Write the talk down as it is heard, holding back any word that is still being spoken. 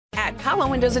At Pella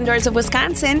Windows and Doors of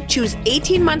Wisconsin, choose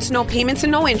 18 months no payments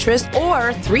and no interest,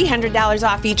 or $300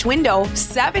 off each window,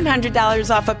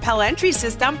 $700 off a Pella entry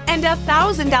system, and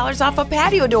 $1,000 off a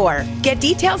patio door. Get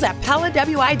details at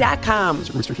PellaWI.com.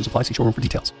 Certain restrictions apply. See showroom for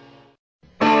details.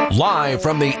 Live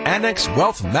from the Annex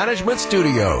Wealth Management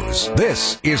Studios,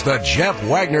 this is the Jeff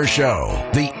Wagner Show.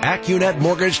 The AccuNet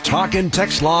Mortgage Talk and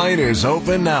Text line is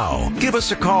open now. Give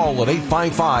us a call at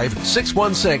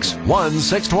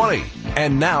 855-616-1620.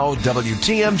 And now,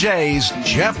 WTMJ's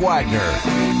Jeff Wagner.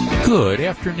 Good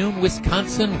afternoon,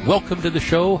 Wisconsin. Welcome to the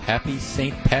show. Happy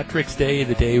St. Patrick's Day,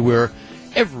 the day where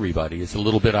everybody is a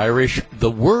little bit Irish.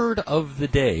 The word of the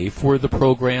day for the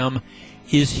program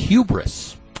is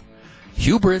hubris.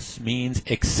 Hubris means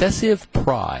excessive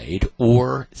pride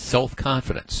or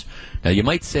self-confidence. Now, you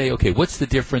might say, okay, what's the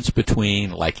difference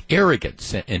between, like,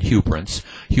 arrogance and hubris?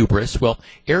 Well,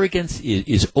 arrogance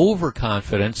is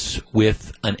overconfidence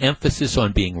with an emphasis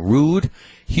on being rude.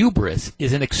 Hubris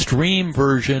is an extreme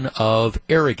version of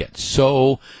arrogance.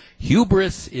 So,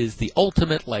 hubris is the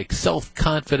ultimate, like,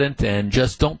 self-confident and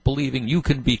just don't believing you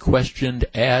can be questioned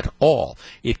at all.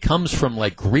 It comes from,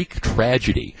 like, Greek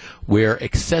tragedy, where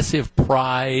excessive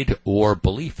pride or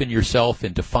belief in yourself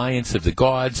in defiance of the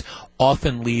gods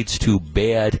often leads to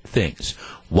bad things.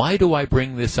 Why do I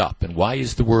bring this up, and why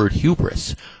is the word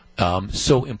hubris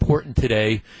so important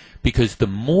today? Because the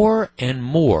more and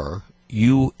more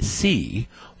you see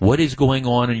what is going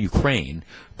on in Ukraine,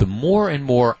 the more and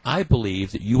more I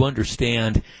believe that you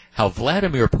understand how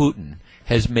Vladimir Putin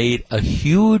has made a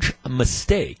huge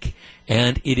mistake,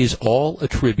 and it is all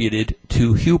attributed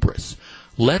to hubris.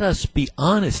 Let us be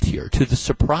honest here. To the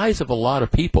surprise of a lot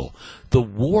of people, the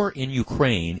war in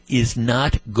Ukraine is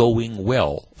not going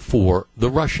well for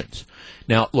the Russians.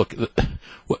 Now, look,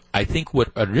 I think what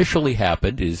initially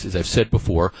happened is, as I've said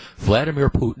before, Vladimir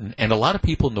Putin and a lot of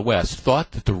people in the West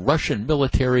thought that the Russian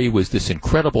military was this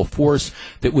incredible force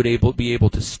that would be able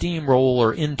to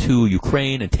steamroller into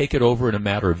Ukraine and take it over in a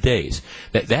matter of days.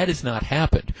 That has not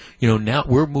happened. You know, now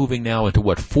we're moving now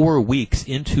into 4 weeks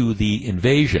into the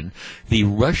invasion. The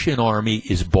Russian army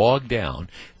is bogged down.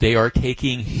 They are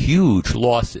taking huge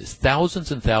losses.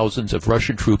 Thousands and thousands of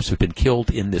Russian troops have been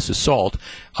killed in this assault.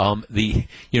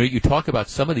 You talk about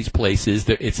some of these places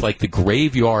that it's like the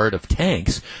graveyard of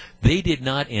tanks. They did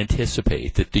not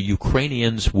anticipate that the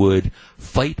Ukrainians would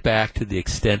fight back to the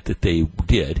extent that they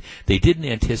did. They didn't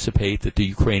anticipate that the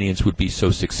Ukrainians would be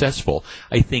so successful.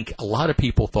 I think a lot of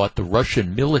people thought the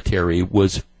Russian military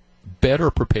was better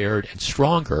prepared and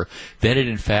stronger than it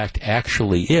in fact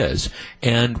actually is.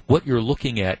 And what you're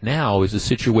looking at now is a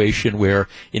situation where,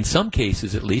 in some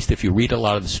cases at least, if you read a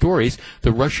lot of the stories,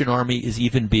 the Russian army is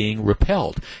even being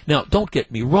repelled. Now, don't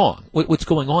get me wrong. What's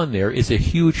going on there is a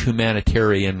huge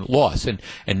humanitarian loss. And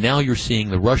now you're seeing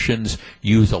the Russians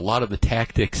use a lot of the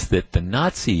tactics that the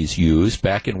Nazis used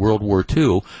back in World War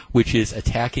II, which is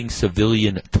attacking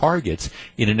civilian targets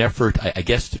in an effort, I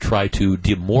guess, to try to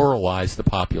demoralize the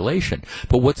population.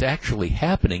 But what's actually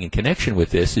happening in connection with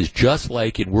this is just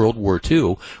like in World War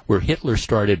II, where Hitler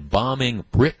started bombing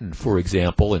Britain, for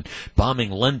example, and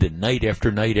bombing London night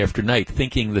after night after night,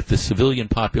 thinking that the civilian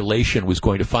population was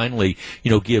going to finally,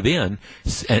 give in,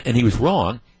 and he was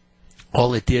wrong.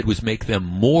 All it did was make them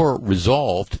more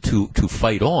resolved to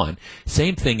fight on.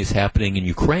 Same thing is happening in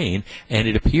Ukraine, and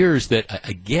it appears that,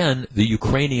 again, the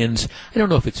Ukrainians, I don't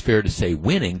know if it's fair to say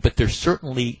winning, but they're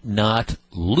certainly not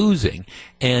losing.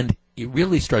 And it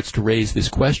really starts to raise this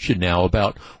question now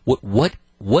about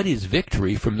what is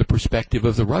victory from the perspective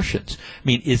of the Russians? I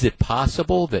mean, is it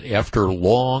possible that after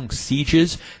long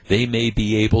sieges, they may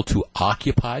be able to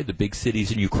occupy the big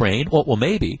cities in Ukraine? Well,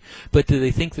 maybe. But do they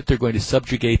think that they're going to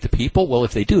subjugate the people? Well,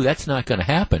 if they do, that's not going to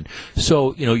happen.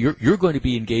 So, you're going to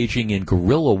be engaging in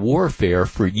guerrilla warfare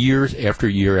for years after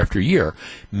year after year.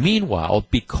 Meanwhile,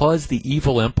 because the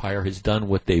evil empire has done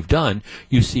what they've done,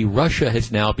 you see Russia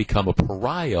has now become a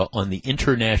pariah on the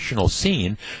international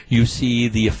scene. You see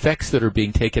the effects that are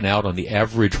being taken out on the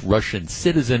average Russian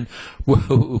citizen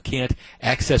who can't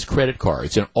access credit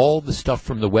cards, and all the stuff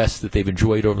from the West that they've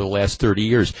enjoyed over the last 30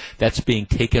 years, that's being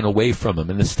taken away from them.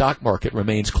 And the stock market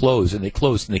remains closed, and they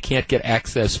can't get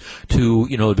access to,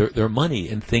 their money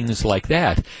and things like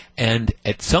that. And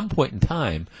at some point in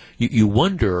time, you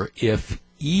wonder if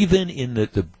even in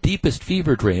the deepest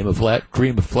fever dream of Vladimir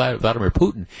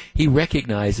Putin, he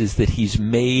recognizes that he's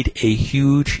made a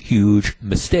huge, huge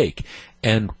mistake.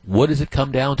 And what does it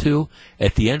come down to?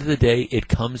 At the end of the day, it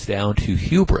comes down to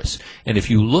hubris. And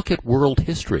if you look at world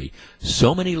history,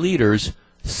 so many leaders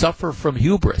suffer from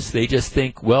hubris. They just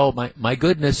think, well, my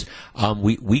goodness,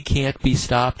 we can't be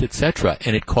stopped, etc.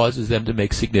 And it causes them to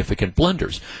make significant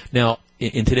blunders. Now,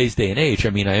 in today's day and age,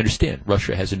 I mean, I understand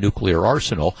Russia has a nuclear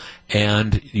arsenal,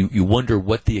 and you wonder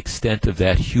what the extent of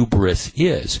that hubris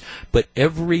is. But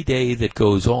every day that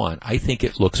goes on, I think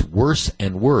it looks worse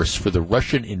and worse for the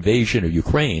Russian invasion of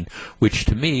Ukraine, which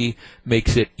to me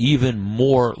makes it even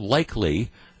more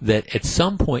likely that at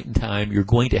some point in time you're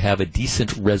going to have a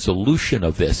decent resolution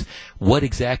of this. What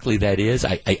exactly that is,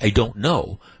 I don't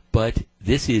know. But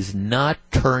this is not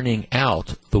turning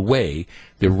out the way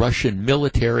the Russian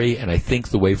military and I think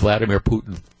the way Vladimir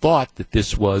Putin thought that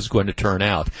this was going to turn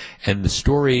out. And the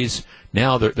stories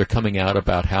now they're coming out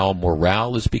about how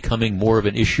morale is becoming more of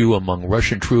an issue among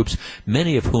Russian troops,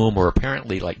 many of whom are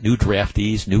apparently like new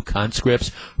draftees, new conscripts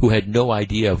who had no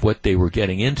idea of what they were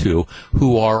getting into,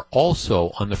 who are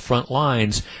also on the front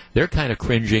lines. They're kind of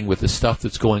cringing with the stuff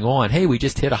that's going on. Hey, we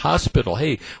just hit a hospital.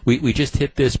 Hey, we just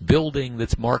hit this building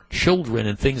that's marked children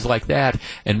and things like that,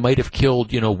 and might have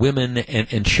killed, women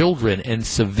and children and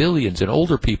civilians and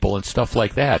older people and stuff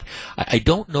like that. I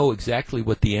don't know exactly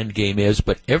what the end game is,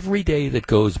 but every day that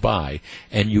goes by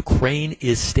and Ukraine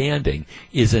is standing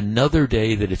is another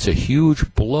day that it's a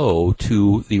huge blow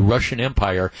to the Russian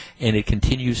Empire, and it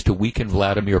continues to weaken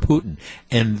Vladimir Putin.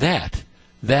 And that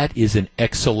is an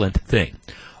excellent thing.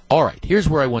 All right, here's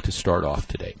where I want to start off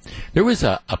today. There was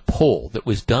a poll that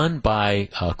was done by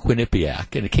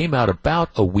Quinnipiac, and it came out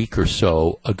about a week or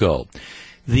so ago.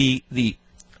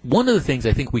 One of the things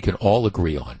I think we can all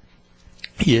agree on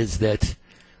is that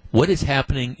what is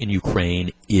happening in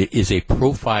Ukraine is a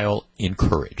profile in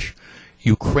courage.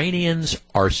 Ukrainians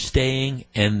are staying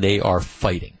and they are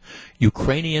fighting.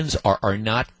 Ukrainians are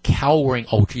not cowering,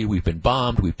 oh, gee, we've been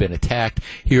bombed, we've been attacked,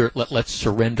 here, let's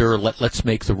surrender, let's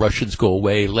make the Russians go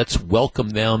away, let's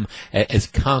welcome them as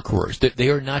conquerors. They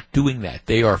are not doing that.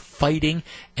 They are fighting,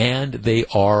 and they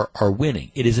are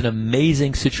winning. It is an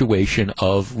amazing situation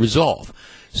of resolve.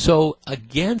 So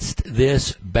against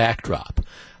this backdrop,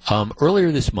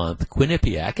 earlier this month,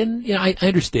 Quinnipiac, and I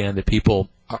understand that people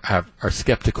are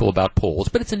skeptical about polls,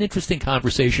 but it's an interesting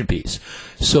conversation piece.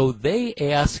 So they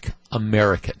ask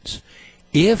Americans,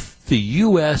 if the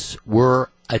U.S. were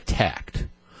attacked,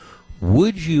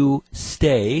 would you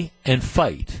stay and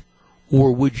fight,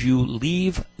 or would you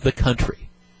leave the country?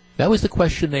 That was the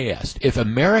question they asked. If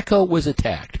America was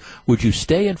attacked, would you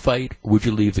stay and fight, or would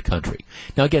you leave the country?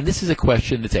 Now, again, this is a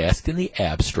question that's asked in the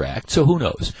abstract, so who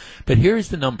knows? But here's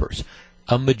the numbers.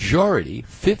 A majority,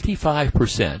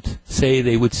 55%, say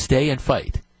they would stay and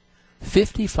fight.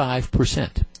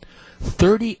 55%.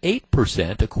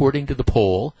 38%, according to the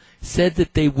poll, said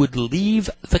that they would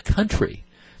leave the country.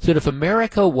 So that if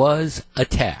America was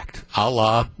attacked, a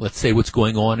la, let's say what's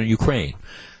going on in Ukraine,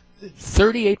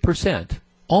 38%,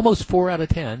 almost 4 out of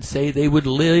 10, say they would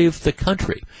leave the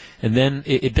country. And then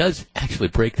it does actually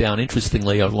break down,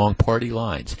 interestingly, along party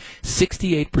lines.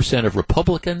 68% of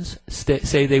Republicans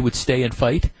say they would stay and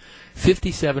fight.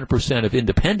 57% of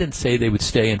independents say they would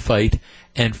stay and fight.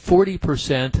 And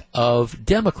 40% of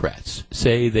Democrats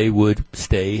say they would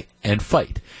stay and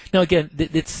fight. Now, again,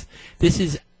 it's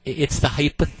the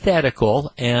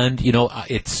hypothetical, and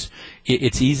it's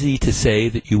easy to say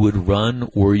that you would run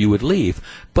or you would leave,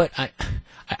 but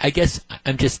I guess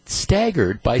I'm just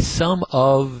staggered by some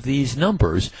of these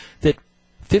numbers that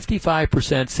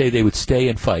 55% say they would stay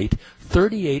and fight,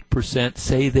 38%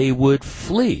 say they would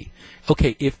flee.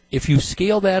 Okay, if you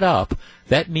scale that up,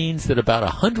 that means that about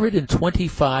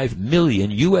 125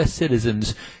 million U.S.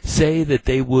 citizens say that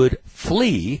they would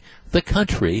flee the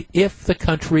country if the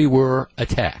country were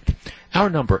attacked. Our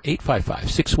number,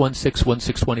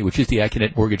 855-616-1620, which is the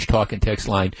Acunet Mortgage Talk and Text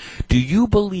line. Do you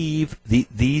believe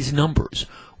these numbers?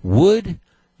 Would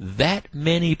that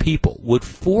many people, would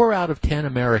 4 out of 10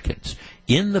 Americans,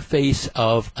 in the face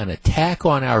of an attack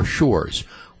on our shores,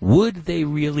 would they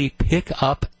really pick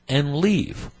up and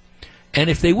leave? And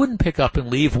if they wouldn't pick up and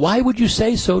leave, why would you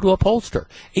say so to a pollster?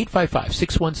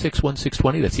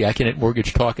 855-616-1620, that's the Acunet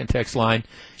Mortgage Talk and Text line.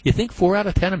 You think 4 out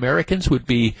of 10 Americans would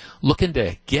be looking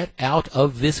to get out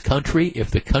of this country if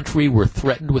the country were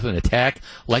threatened with an attack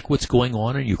like what's going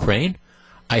on in Ukraine?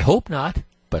 I hope not,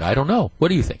 but I don't know. What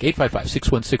do you think?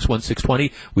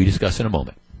 855-616-1620. We discuss in a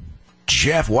moment.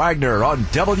 Jeff Wagner on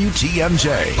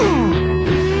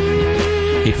WTMJ.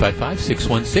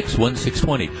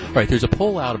 855-616-1620. All right, there's a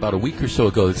poll out about a week or so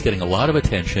ago that's getting a lot of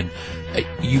attention.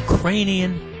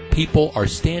 Ukrainian people are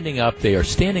standing up. They are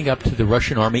standing up to the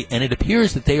Russian army, and it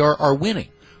appears that they are winning,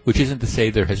 which isn't to say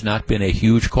there has not been a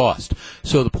huge cost.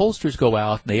 So the pollsters go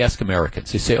out and they ask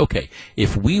Americans. They say, okay,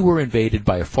 if we were invaded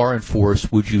by a foreign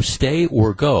force, would you stay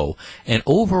or go? And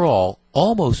overall,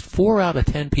 almost 4 out of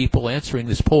 10 people answering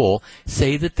this poll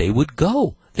say that they would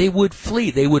go. they would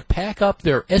flee. They would pack up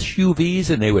their SUVs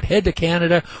and they would head to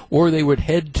Canada or they would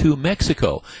head to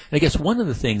Mexico. And I guess one of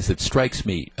the things that strikes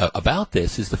me about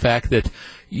this is the fact that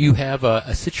you have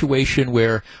a situation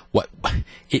where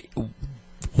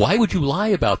why would you lie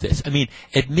about this? I mean,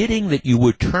 admitting that you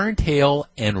would turn tail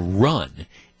and run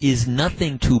is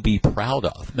nothing to be proud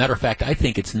of. Matter of fact, I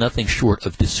think it's nothing short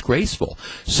of disgraceful.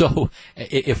 So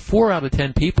if 4 out of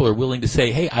 10 people are willing to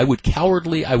say, hey, I would turn,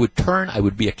 I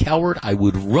would be a coward, I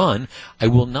would run, I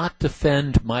will not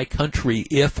defend my country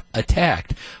if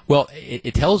attacked. Well,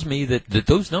 it tells me that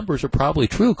those numbers are probably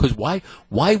true, because why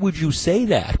would you say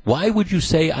that? Why would you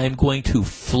say I'm going to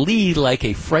flee like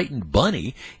a frightened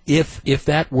bunny if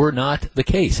that were not the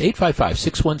case?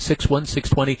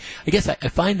 855-616-1620. I guess I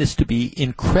find this to be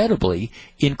incredibly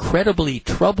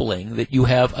troubling that you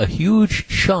have a huge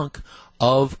chunk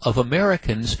of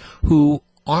Americans who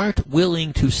aren't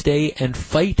willing to stay and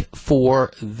fight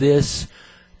for this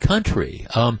country.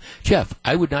 Jeff,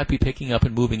 I would not be picking up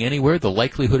and moving anywhere. The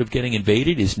likelihood of getting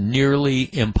invaded is nearly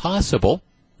impossible.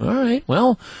 All right,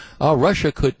 well,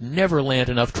 Russia could never land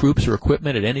enough troops or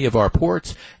equipment at any of our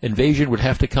ports. Invasion would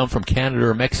have to come from Canada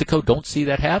or Mexico. Don't see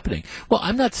that happening. Well,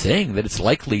 I'm not saying that it's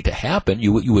likely to happen.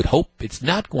 You would hope it's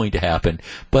not going to happen.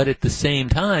 But at the same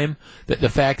time, the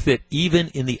fact that even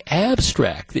in the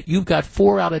abstract, that you've got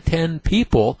 4 out of 10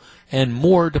 people, and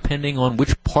more depending on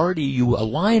which party you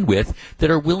align with,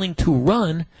 that are willing to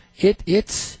run,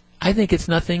 I think it's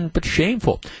nothing but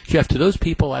shameful. Jeff, to those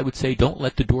people, I would say don't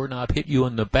let the doorknob hit you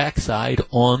on the backside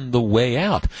on the way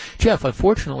out. Jeff,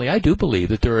 unfortunately, I do believe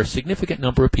that there are a significant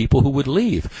number of people who would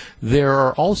leave. There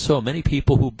are also many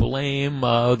people who blame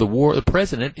the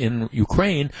president in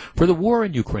Ukraine for the war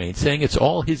in Ukraine, saying it's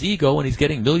all his ego and he's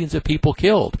getting millions of people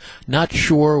killed. Not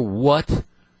sure what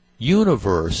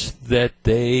universe that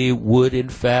they would in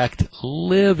fact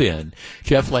live in.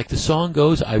 Jeff, like the song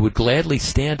goes, I would gladly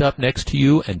stand up next to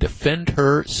you and defend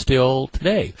her still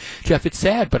today. Jeff, it's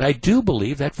sad, but I do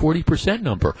believe that 40%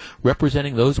 number,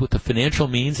 representing those with the financial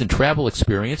means and travel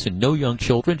experience and no young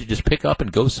children to just pick up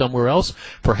and go somewhere else,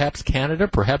 perhaps Canada,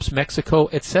 perhaps Mexico,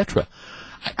 etc.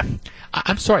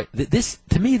 I'm sorry.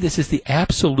 To me, this is the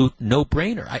absolute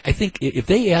no-brainer. I think if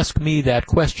they ask me that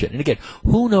question, and again,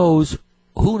 who knows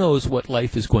what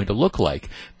life is going to look like.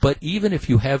 But even if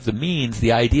you have the means,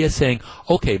 the idea saying,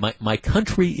 okay, my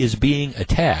country is being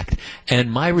attacked,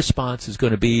 and my response is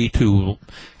going to be to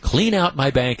clean out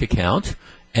my bank account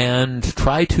and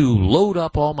try to load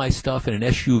up all my stuff in an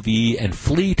SUV and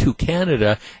flee to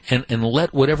Canada and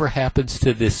let whatever happens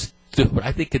to this, what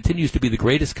I think continues to be the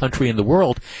greatest country in the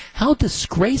world, how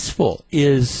disgraceful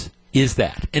is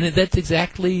that? And that's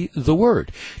exactly the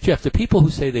word. Jeff, the people who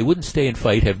say they wouldn't stay and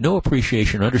fight have no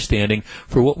appreciation or understanding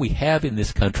for what we have in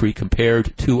this country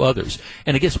compared to others.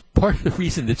 And I guess part of the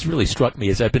reason that's really struck me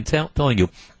is I've been telling you,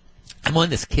 I'm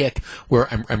on this kick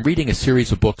where I'm reading a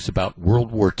series of books about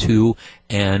World War II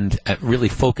and really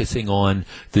focusing on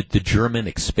the German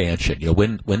expansion. You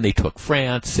know, when they took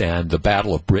France and the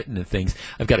Battle of Britain and things.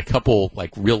 I've got a couple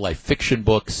like real life fiction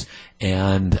books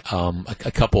and a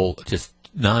couple just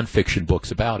nonfiction books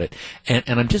about it. And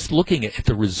I'm just looking at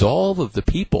the resolve of the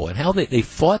people and how they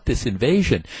fought this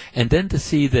invasion. And then to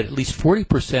see that at least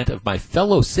 40% of my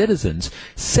fellow citizens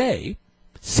say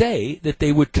that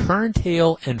they would turn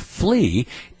tail and flee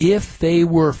if they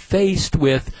were faced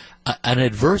with an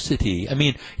adversity. I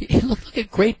mean, look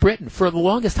at Great Britain. For the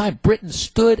longest time, Britain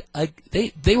stood,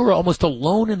 they were almost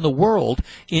alone in the world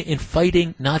in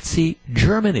fighting Nazi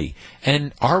Germany.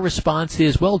 And our response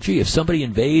is, well, gee, if somebody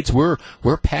invades, we're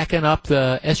packing up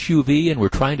the SUV and we're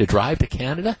trying to drive to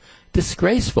Canada.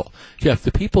 Disgraceful. Jeff,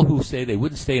 the people who say they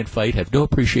wouldn't stay and fight have no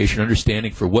appreciation or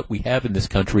understanding for what we have in this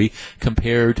country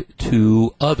compared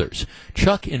to others.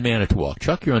 Chuck in Manitowoc.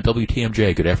 Chuck, you're on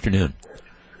WTMJ. Good afternoon.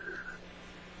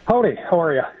 Howdy, how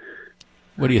are you?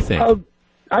 What do you think?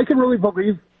 I can really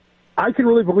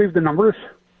believe the numbers.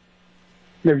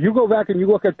 If you go back and you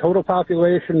look at total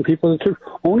population, people,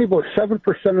 only about 7%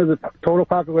 of the total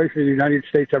population of the United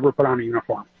States ever put on a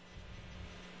uniform.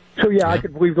 So yeah, I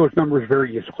could believe those numbers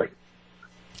very easily.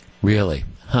 Really?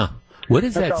 Huh. What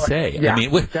does that say? Yeah, I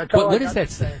mean, what does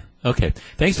that say? Okay.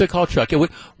 Thanks for the call, Chuck.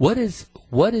 What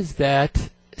does that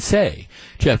say?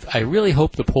 Jeff, I really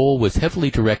hope the poll was heavily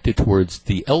directed towards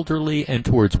the elderly and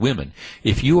towards women.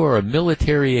 If you are a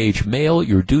military-age male,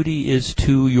 your duty is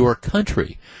to your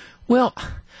country. Well,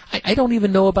 I don't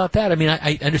even know about that. I mean,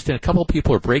 I understand a couple of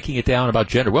people are breaking it down about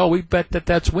gender. Well, we bet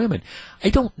that's women. I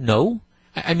don't know.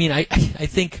 I mean, I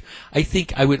think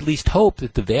I would at least hope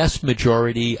that the vast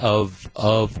majority of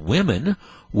women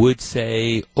would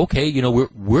say, okay,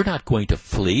 we're not going to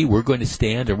flee. We're going to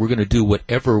stand and we're going to do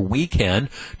whatever we can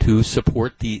to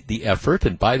support the effort.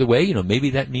 And by the way, maybe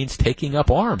that means taking up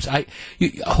arms.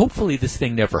 Hopefully this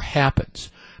thing never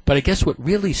happens. But I guess what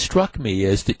really struck me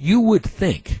is that you would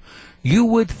think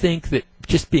that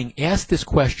just being asked this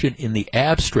question in the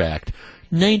abstract,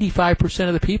 95%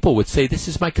 of the people would say, this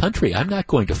is my country. I'm not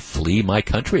going to flee my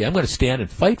country. I'm going to stand and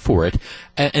fight for it.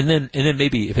 And then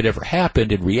maybe if it ever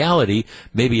happened, in reality,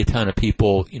 maybe a ton of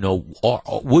people,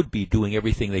 would be doing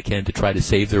everything they can to try to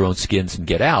save their own skins and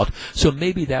get out. So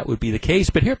maybe that would be the case.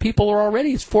 But here people are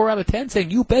already, it's 4 out of 10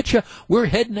 saying, you betcha, we're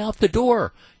heading out the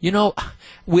door.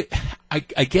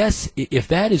 I guess if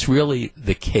that is really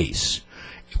the case,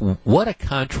 what a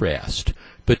contrast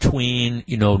between,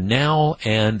 now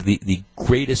and the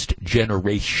greatest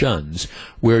generations,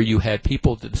 where you had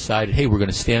people that decided, hey, we're going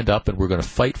to stand up and we're going to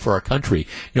fight for our country.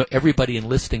 Everybody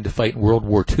enlisting to fight in World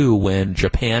War II when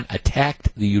Japan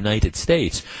attacked the United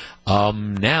States.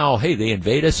 Now, hey, they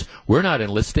invade us. We're not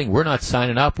enlisting. We're not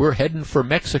signing up. We're heading for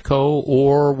Mexico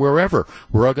or wherever.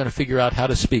 We're all going to figure out how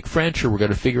to speak French, or we're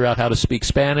going to figure out how to speak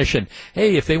Spanish. And,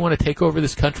 hey, if they want to take over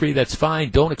this country, that's fine.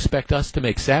 Don't expect us to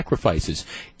make sacrifices.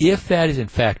 If that is in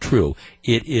fact true,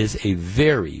 it is a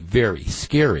very, very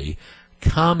scary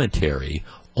commentary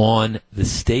on the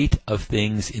state of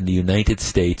things in the United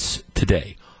States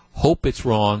today. Hope it's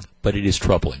wrong, but it is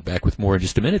troubling. Back with more in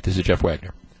just a minute. This is Jeff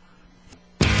Wagner.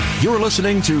 You're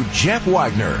listening to Jeff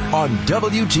Wagner on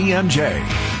WTMJ.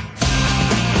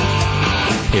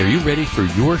 Are you ready for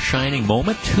your shining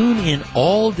moment? Tune in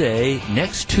all day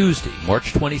next Tuesday,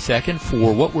 March 22nd,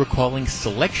 for what we're calling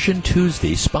Selection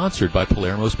Tuesday, sponsored by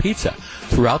Palermo's Pizza.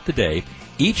 Throughout the day,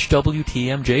 each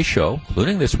WTMJ show,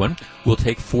 including this one, will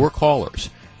take 4 callers.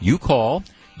 You call,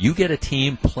 you get a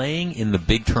team playing in the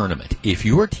big tournament. If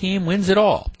your team wins it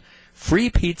all, free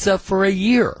pizza for a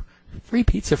year. Free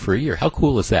pizza for a year. How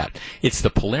cool is that? It's the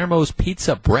Palermo's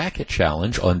Pizza Bracket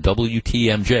Challenge on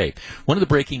WTMJ. One of the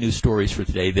breaking news stories for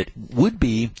today that would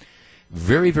be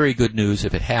very, very good news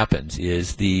if it happens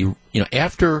is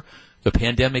after the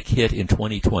pandemic hit in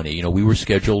 2020, we were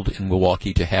scheduled in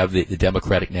Milwaukee to have the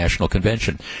Democratic National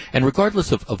Convention. And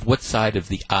regardless of what side of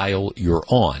the aisle you're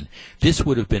on, this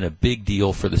would have been a big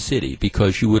deal for the city,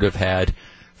 because you would have had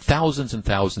thousands and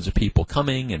thousands of people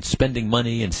coming and spending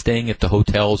money and staying at the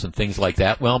hotels and things like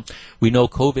that. Well, we know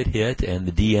COVID hit and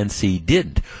the DNC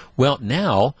didn't. Well,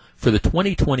 now, for the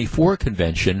 2024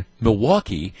 convention,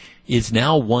 Milwaukee is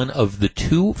now one of the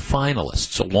 2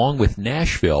 finalists, along with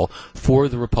Nashville, for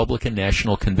the Republican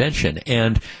National Convention.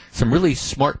 And some really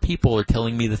smart people are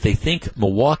telling me that they think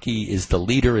Milwaukee is the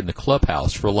leader in the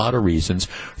clubhouse for a lot of reasons.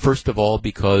 First of all,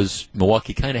 because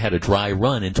Milwaukee kind of had a dry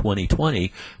run in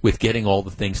 2020 with getting all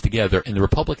the things together, and the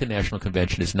Republican National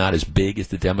Convention is not as big as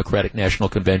the Democratic National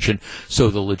Convention, so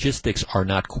the logistics are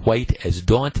not quite as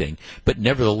daunting, but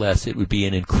nevertheless it would be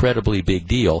an incredibly big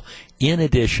deal. In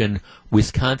addition,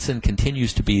 Wisconsin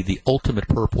continues to be the ultimate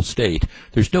purple state.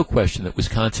 There's no question that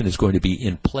Wisconsin is going to be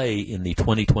in play in the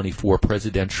 2024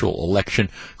 presidential election.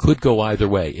 Could go either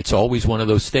way. It's always one of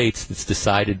those states that's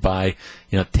decided by,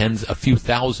 a few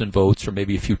thousand votes or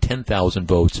maybe a few 10,000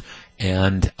 votes.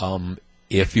 And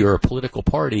if you're a political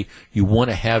party, you want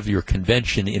to have your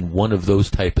convention in one of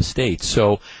those type of states.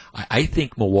 So I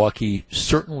think Milwaukee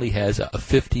certainly has a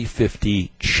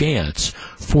 50-50 chance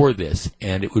for this,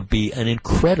 and it would be an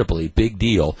incredibly big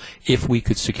deal if we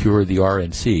could secure the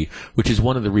RNC, which is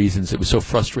one of the reasons it was so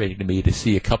frustrating to me to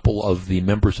see a couple of the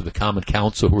members of the Common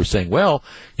Council who were saying, well,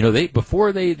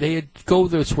 before they go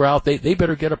this route, they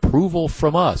better get approval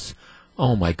from us.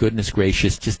 Oh, my goodness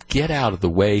gracious, just get out of the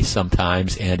way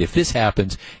sometimes, and if this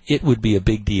happens, it would be a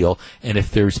big deal. And if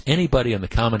there's anybody on the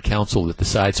Common Council that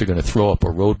decides they're going to throw up a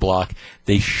roadblock,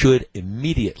 they should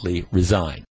immediately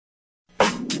resign.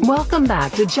 Welcome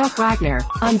back to Jeff Wagner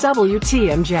on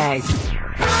WTMJ.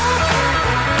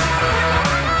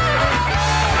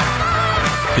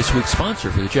 This week's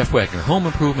sponsor for the Jeff Wagner Home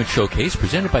Improvement Showcase,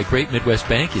 presented by Great Midwest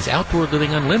Bank, is Outdoor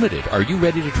Living Unlimited. Are you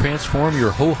ready to transform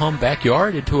your ho-hum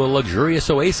backyard into a luxurious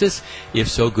oasis? If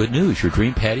so, good news. Your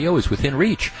dream patio is within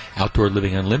reach. Outdoor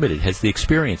Living Unlimited has the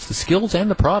experience, the skills,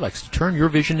 and the products to turn your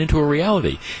vision into a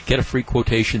reality. Get a free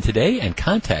quotation today and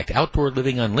contact Outdoor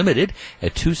Living Unlimited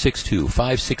at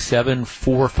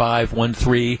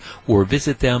 262-567-4513 or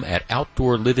visit them at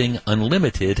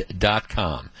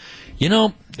outdoorlivingunlimited.com.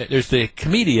 There's the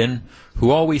comedian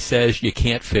who always says you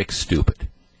can't fix stupid.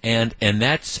 And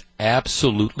that's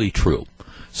absolutely true.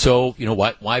 So,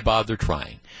 why bother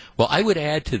trying? Well, I would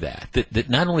add to that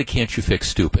not only can't you fix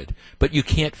stupid, but you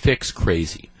can't fix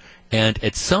crazy. And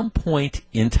at some point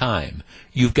in time,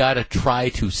 you've got to try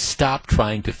to stop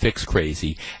trying to fix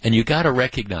crazy, and you've got to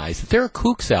recognize that there are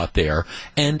kooks out there,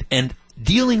 and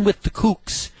dealing with the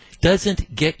kooks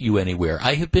doesn't get you anywhere.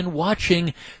 I have been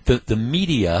watching the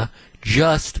media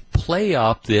just play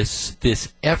up this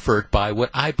effort by what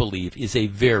I believe is a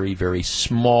very, very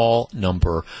small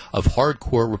number of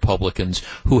hardcore Republicans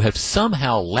who have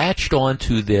somehow latched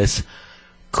onto this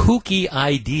kooky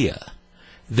idea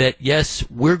that, yes,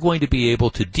 we're going to be able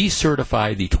to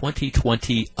decertify the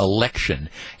 2020 election,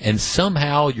 and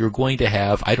somehow you're going to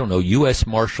have, I don't know, U.S.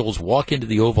 Marshals walk into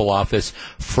the Oval Office,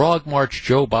 frog march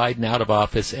Joe Biden out of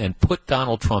office, and put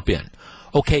Donald Trump in.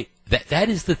 Okay, that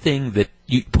is the thing that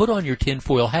you put on your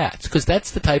tinfoil hats, because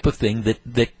that's the type of thing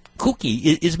that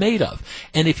kooky is made of.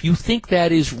 And if you think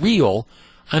that is real,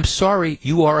 I'm sorry,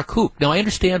 you are a kook. Now, I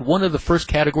understand one of the first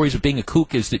categories of being a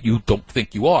kook is that you don't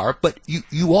think you are, but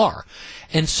you are.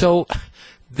 And so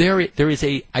there is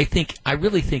I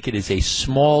really think it is a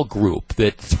small group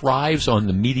that thrives on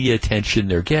the media attention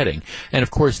they're getting. And,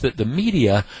 of course, that the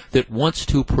media that wants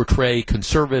to portray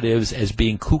conservatives as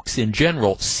being kooks in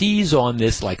general sees on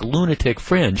this like lunatic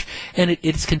fringe, and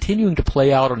it's continuing to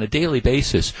play out on a daily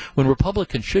basis when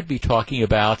Republicans should be talking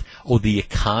about, the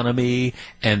economy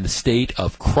and the state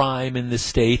of crime in the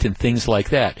state and things like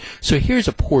that. So here's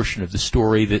a portion of the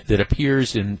story that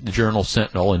appears in the Journal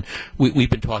Sentinel, and we've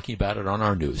been talking about it on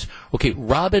our news. Okay,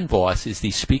 Robin Vos is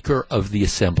the Speaker of the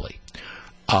Assembly.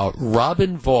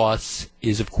 Robin Vos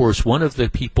is, of course, one of the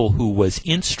people who was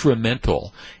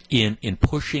instrumental in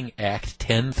pushing Act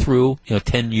 10 through,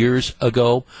 10 years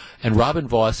ago. And Robin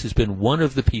Vos has been one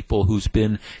of the people who's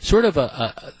been sort of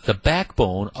the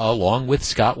backbone, along with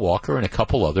Scott Walker and a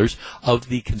couple others, of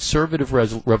the conservative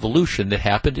revolution that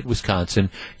happened in Wisconsin,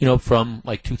 from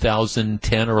like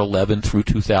 2010 or 11 through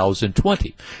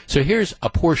 2020. So here's a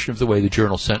portion of the way the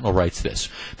Journal Sentinel writes this.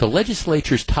 The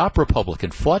legislature's top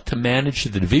Republican fought to manage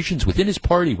the divisions within his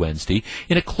party Wednesday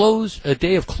in a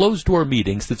day of closed-door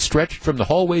meetings that stretched from the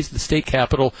hallways of the state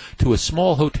capitol to a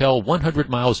small hotel 100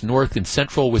 miles north in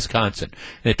central Wisconsin.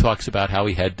 And it talks about how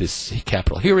he had this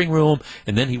Capitol hearing room,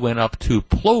 and then he went up to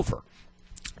Plover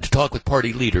to talk with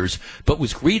party leaders, but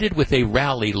was greeted with a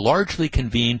rally largely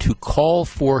convened to call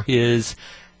for his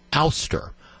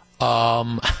ouster.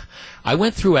 I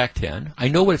went through Act 10. I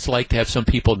know what it's like to have some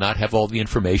people not have all the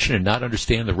information and not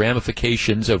understand the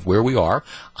ramifications of where we are.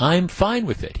 I'm fine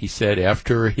with it, he said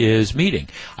after his meeting.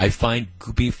 I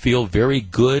feel very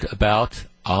good about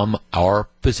our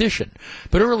position.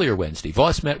 But earlier Wednesday,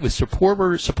 Vos met with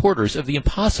supporters of the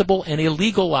impossible and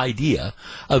illegal idea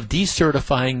of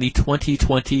decertifying the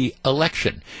 2020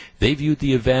 election. They viewed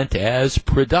the event as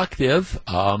productive,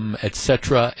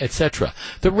 etc., etc.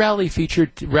 The rally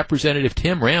featured Representative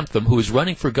Tim Ramthun, who is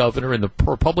running for governor in the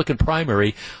Republican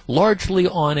primary, largely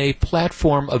on a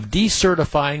platform of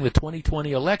decertifying the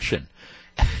 2020 election.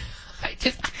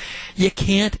 You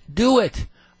can't do it.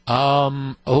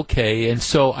 Okay, and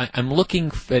so I'm looking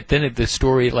at the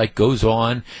story goes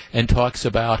on and talks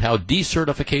about how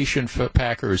decertification for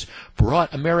Packers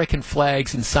brought American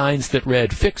flags and signs that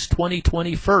read, "Fix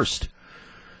 2020 first."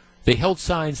 They held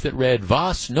signs that read,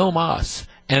 "Vos no mas,"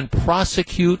 and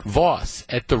 "Prosecute Vos"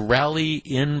 at the rally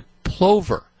in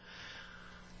Plover.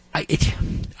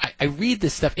 I read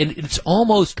this stuff, and it's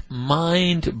almost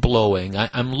mind-blowing.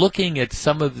 I'm looking at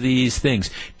some of these things.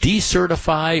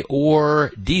 Decertify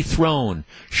or dethrone.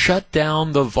 Shut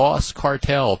down the Vos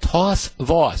cartel. Toss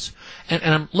Vos. And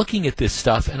I'm looking at this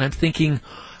stuff, and I'm thinking,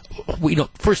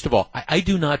 first of all, I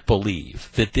do not believe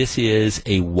that this is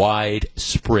a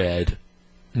widespread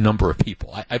number of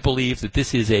people. I believe that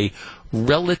this is a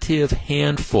relative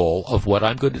handful of what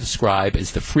I'm going to describe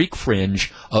as the freak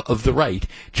fringe of the right,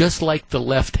 just like the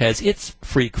left has its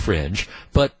freak fringe,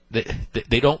 but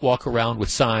they don't walk around with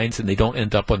signs and they don't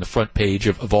end up on the front page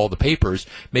of all the papers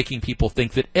making people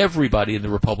think that everybody in the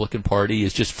Republican Party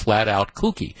is just flat out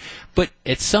kooky. But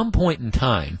at some point in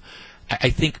time, I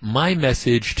think my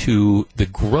message to the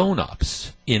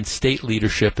grown-ups in state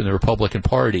leadership in the Republican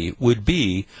Party would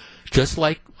be, just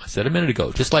like I said a minute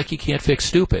ago, just like you can't fix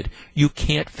stupid, you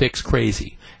can't fix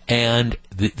crazy. And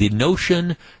the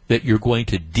notion that you're going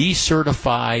to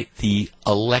decertify the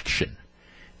election,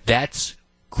 that's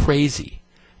crazy.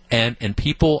 And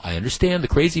people, I understand the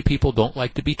crazy people don't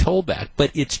like to be told that,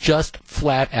 but it's just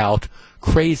flat out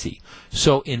crazy.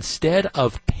 So instead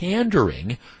of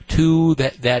pandering to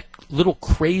that little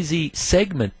crazy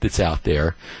segment that's out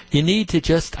there, you need to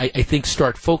just, I think,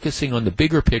 start focusing on the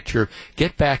bigger picture,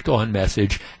 get back on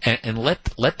message, and let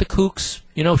the kooks,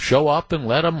 show up and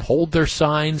let them hold their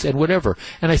signs and whatever.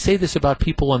 And I say this about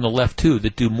people on the left, too,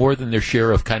 that do more than their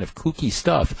share of kind of kooky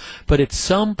stuff. But at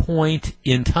some point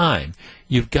in time,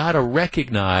 you've got to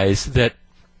recognize that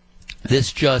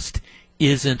this just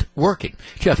isn't working.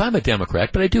 Jeff, I'm a Democrat,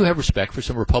 but I do have respect for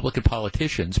some Republican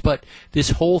politicians, but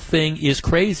this whole thing is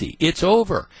crazy. It's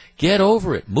over. Get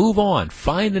over it. Move on.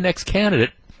 Find the next candidate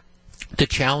to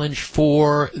challenge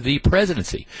for the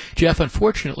presidency. Jeff,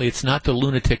 unfortunately, it's not the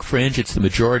lunatic fringe. It's the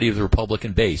majority of the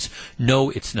Republican base. No,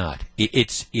 it's not.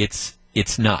 It's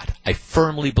not. I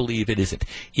firmly believe it isn't.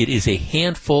 It is a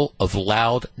handful of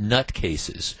loud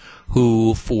nutcases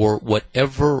who, for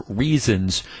whatever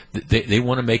reasons, they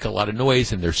want to make a lot of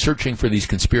noise, and they're searching for these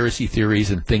conspiracy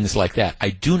theories and things like that. I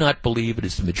do not believe it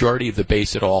is the majority of the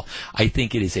base at all. I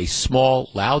think it is a small,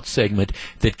 loud segment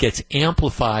that gets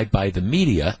amplified by the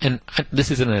media, and this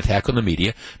isn't an attack on the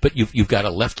media, but you've got a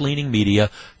left-leaning media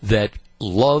that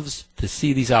loves to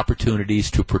see these opportunities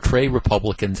to portray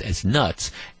Republicans as nuts,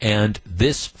 and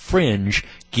this fringe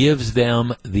gives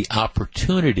them the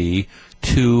opportunity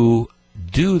to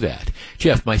do that.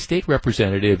 Jeff, my state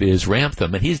representative is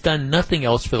Ramtham, and he's done nothing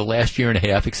else for the last year and a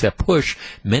half except push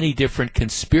many different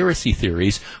conspiracy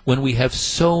theories when we have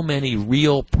so many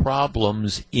real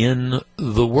problems in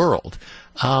the world.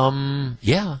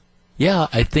 Yeah,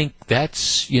 I think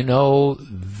that's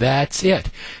it.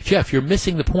 Jeff, you're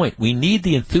missing the point. We need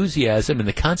the enthusiasm and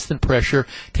the constant pressure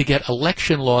to get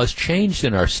election laws changed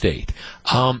in our state.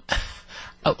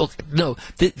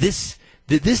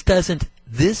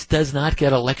 This does not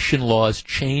get election laws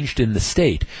changed in the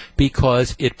state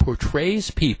because it portrays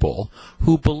people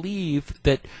who believe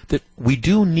that we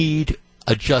do need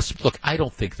adjustment. Look, I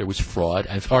don't think there was fraud.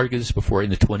 I've argued this before in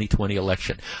the 2020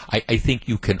 election. I think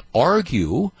you can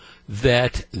argue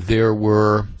that there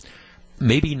were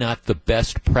maybe not the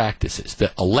best practices.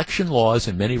 The election laws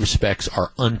in many respects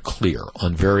are unclear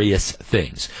on various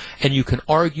things. And you can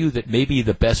argue that maybe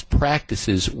the best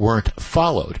practices weren't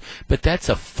followed. But that's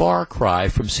a far cry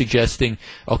from suggesting,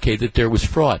 okay, that there was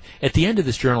fraud. At the end of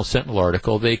this Journal Sentinel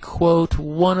article, they quote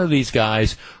one of these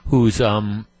guys who's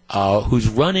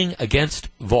running against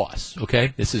Voss,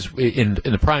 okay? This is in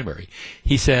the primary.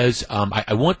 He says,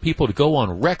 I want people to go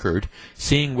on record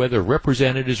seeing whether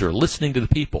representatives are listening to the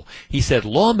people. He said,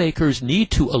 lawmakers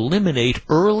need to eliminate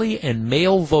early and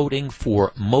mail voting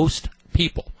for most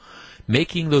people,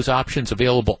 making those options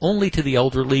available only to the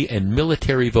elderly and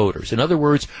military voters. In other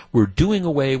words, we're doing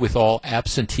away with all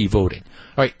absentee voting.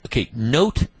 All right, okay,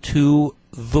 note to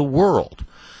the world.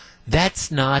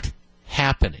 That's not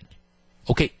happening.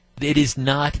 Okay, it is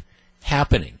not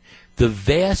happening. The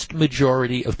vast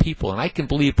majority of people, and I can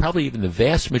believe probably even the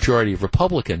vast majority of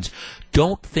Republicans,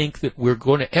 don't think that we're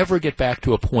going to ever get back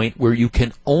to a point where you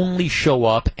can only show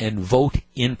up and vote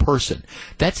in person.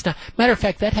 That's not, matter of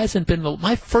fact, that hasn't been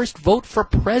my first vote for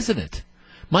president.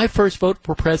 My first vote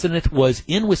for president was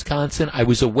in Wisconsin. I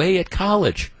was away at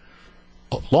college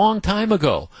a long time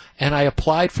ago, and I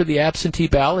applied for the absentee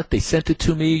ballot. They sent it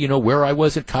to me, where I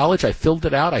was at college. I filled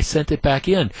it out. I sent it back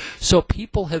in. So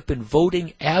people have been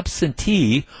voting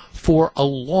absentee for a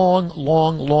long,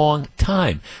 long, long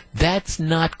time. That's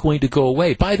not going to go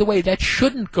away. By the way, that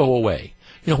shouldn't go away.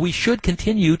 We should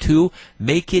continue to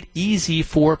make it easy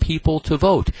for people to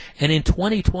vote. And in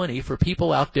 2020, for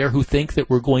people out there who think that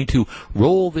we're going to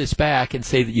roll this back and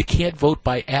say that you can't vote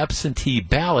by absentee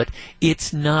ballot,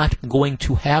 it's not going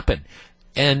to happen.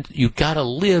 And you've got to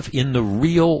live in the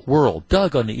real world.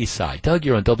 Doug on the east side. Doug,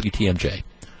 you're on WTMJ.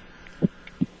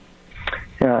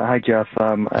 Yeah, hi, Jeff.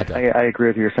 Hi, Doug. I agree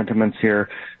with your sentiments here.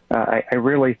 I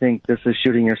really think this is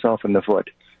shooting yourself in the foot.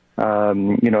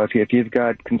 If you've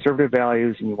got conservative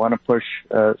values and you want to push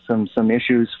some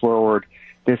issues forward,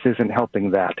 this isn't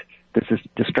helping that. This is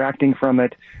distracting from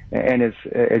it, and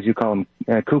as you call them,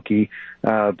 kooky.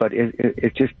 But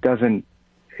it just doesn't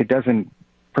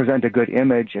present a good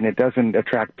image, and it doesn't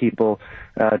attract people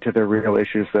to the real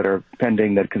issues that are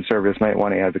pending that conservatives might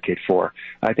want to advocate for.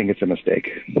 I think it's a mistake.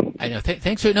 I know.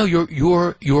 Thanks. No,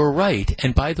 you're right.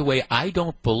 And by the way, I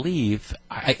don't believe.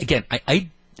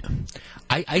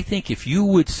 I think if you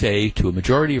would say to a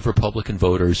majority of Republican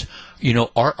voters,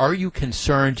 are you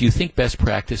concerned? Do you think best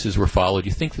practices were followed? Do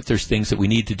you think that there's things that we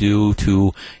need to do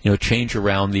to, change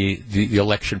around the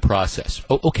election process?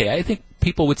 Okay, I think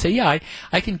people would say, yeah,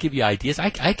 I can give you ideas.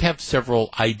 I have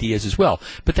several ideas as well.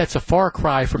 But that's a far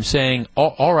cry from saying,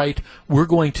 all right, we're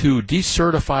going to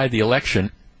decertify the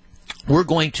election we're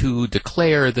going to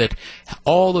declare that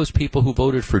all those people who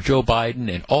voted for Joe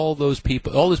Biden and all those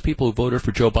people who voted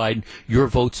for Joe Biden, your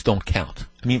votes don't count.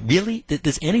 I mean, really?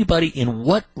 Does anybody, in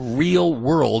what real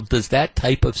world does that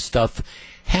type of stuff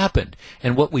happen?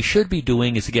 And what we should be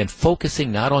doing is, again,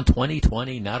 focusing not on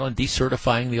 2020, not on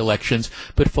decertifying the elections,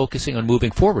 but focusing on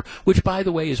moving forward, which, by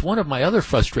the way, is one of my other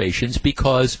frustrations,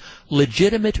 because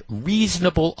legitimate,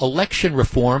 reasonable election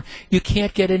reform, you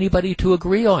can't get anybody to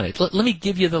agree on it. Let me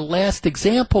give you the last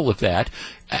example of that.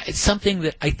 It's something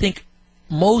that I think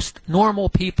most normal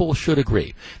people should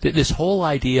agree. That this whole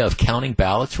idea of counting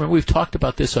ballots, remember, we've talked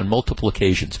about this on multiple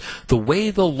occasions. The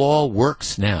way the law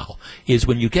works now is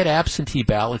when you get absentee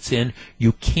ballots in,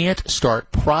 you can't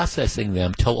start processing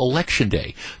them till Election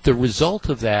Day. The result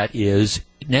of that is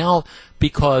now,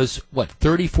 because,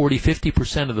 30, 40,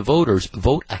 50% of the voters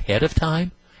vote ahead of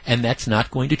time, and that's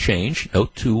not going to change.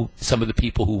 Note to some of the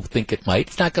people who think it might,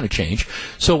 it's not going to change.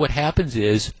 So what happens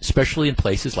is, especially in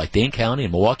places like Dane County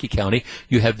and Milwaukee County,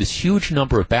 you have this huge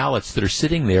number of ballots that are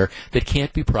sitting there that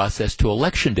can't be processed to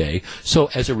Election Day. So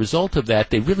as a result of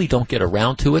that, they really don't get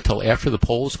around to it till after the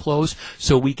polls close.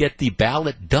 So we get the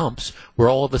ballot dumps where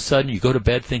all of a sudden you go to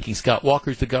bed thinking Scott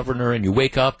Walker's the governor, and you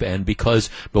wake up, and because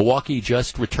Milwaukee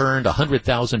just returned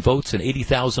 100,000 votes and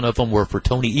 80,000 of them were for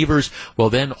Tony Evers,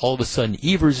 well, then all of a sudden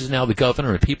Evers is now the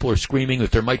governor, and people are screaming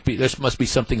that there must be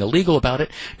something illegal about it.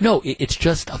 No, it's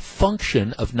just a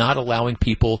function of not allowing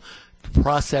people to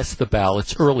process the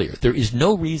ballots earlier. There is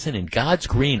no reason in God's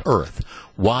green earth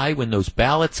why, when those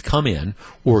ballots come in,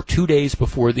 or 2 days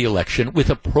before the election, with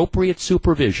appropriate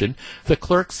supervision, the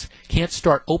clerks can't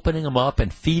start opening them up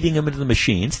and feeding them into the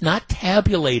machines, not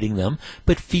tabulating them,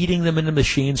 but feeding them into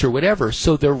machines or whatever,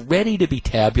 so they're ready to be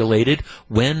tabulated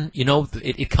when,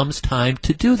 it comes time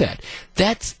to do that.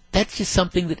 That's just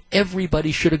something that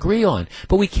everybody should agree on.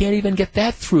 But we can't even get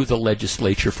that through the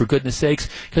legislature, for goodness sakes,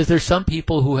 because there's some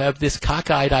people who have this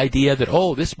cockeyed idea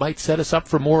that, this might set us up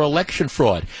for more election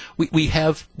fraud.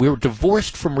 We're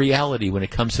divorced from reality when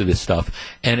it comes to this stuff.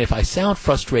 And if I sound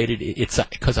frustrated, it's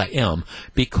because I am,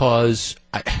 because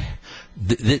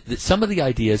some of the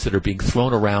ideas that are being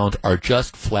thrown around are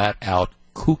just flat out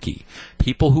kooky.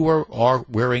 People who are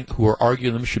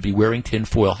arguing them should be wearing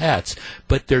tinfoil hats,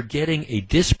 but they're getting a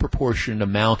disproportionate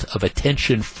amount of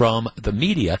attention from the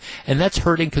media, and that's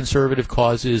hurting conservative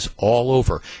causes all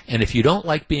over. And if you don't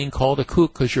like being called a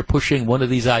kook because you're pushing one of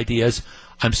these ideas,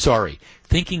 I'm sorry.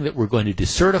 Thinking that we're going to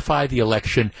decertify the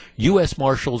election, U.S.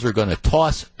 Marshals are going to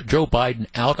toss Joe Biden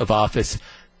out of office,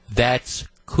 that's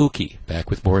kooky. Back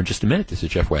with more in just a minute. This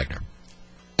is Jeff Wagner.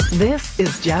 This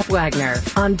is Jeff Wagner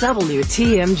on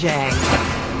WTMJ.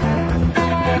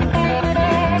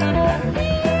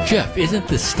 Jeff, isn't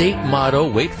the state motto,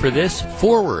 wait for this,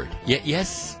 forward?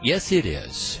 Yes, it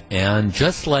is. And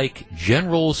just like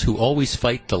generals who always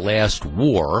fight the last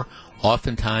war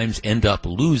oftentimes end up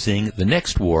losing the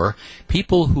next war,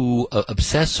 people who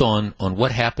obsess on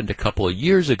what happened a couple of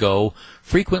years ago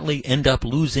frequently end up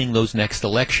losing those next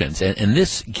elections. And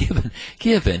this,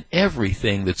 given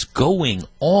everything that's going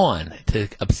on, to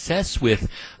obsess with,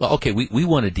 we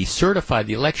want to decertify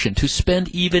the election, to spend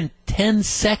even 10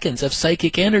 seconds of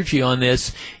psychic energy on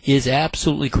this is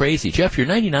absolutely crazy. Jeff, you're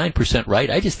 99% right.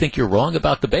 I just think you're wrong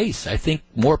about the base. I think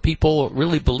more people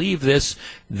really believe this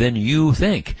than you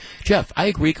think. Jeff, I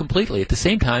agree completely. At the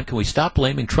same time, can we stop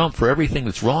blaming Trump for everything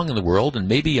that's wrong in the world, and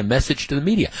maybe a message to the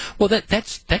media? Well,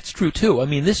 that's true too. I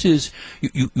mean, this is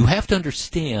you have to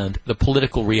understand the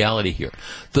political reality here.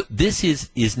 This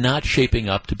is not shaping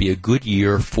up to be a good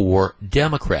year for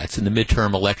Democrats in the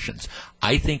midterm elections.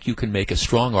 I think you can make a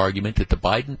strong argument that the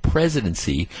Biden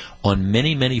presidency on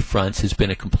many, many fronts has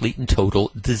been a complete and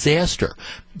total disaster.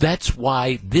 That's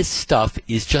why this stuff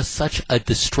is just such a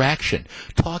distraction.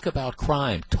 Talk about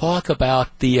crime. Talk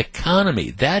about the economy.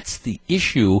 That's the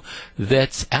issue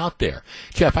that's out there.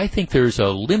 Jeff, I think there's a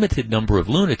limited number of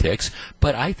lunatics,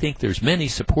 but I think there's many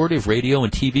supportive radio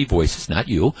and TV voices, not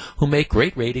you, who make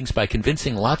great ratings by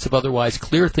convincing lots of otherwise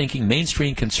clear-thinking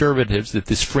mainstream conservatives that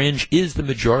this fringe is the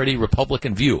majority Republican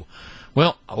view.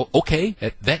 Well, okay,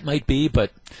 that might be,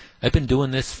 but I've been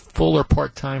doing this full or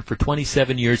part-time for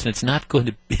 27 years, and it's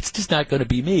just not going to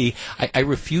be me. I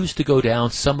refuse to go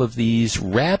down some of these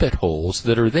rabbit holes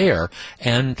that are there,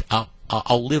 and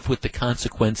I'll live with the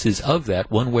consequences of that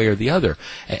one way or the other.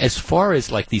 As far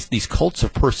as like these cults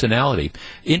of personality,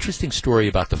 interesting story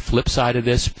about the flip side of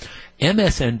this.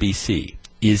 MSNBC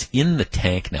is in the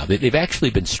tank now. They've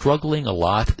actually been struggling a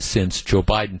lot since Joe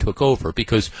Biden took over,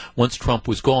 because once Trump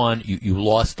was gone, you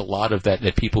lost a lot of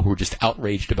that people who were just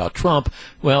outraged about Trump.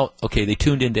 Well, okay, they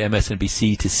tuned into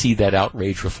MSNBC to see that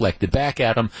outrage reflected back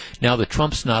at them. Now that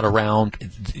Trump's not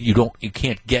around, you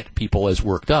can't get people as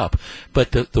worked up.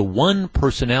 But the one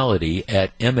personality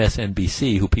at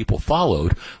MSNBC who people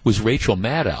followed was Rachel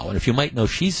Maddow. And if you might know,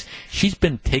 she's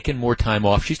been taking more time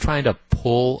off. She's trying to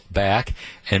pull back,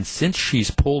 and since she's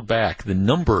pulled back, the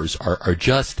numbers are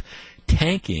just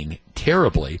tanking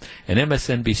terribly, and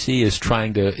MSNBC is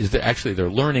they're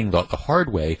learning the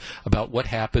hard way about what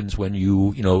happens when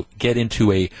you get into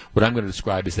what I'm going to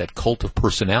describe as that cult of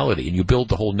personality, and you build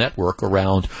the whole network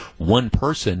around one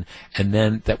person, and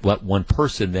then what one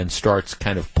person then starts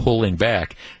kind of pulling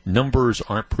back. Numbers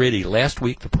aren't pretty. Last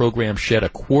week, the program shed a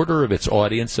quarter of its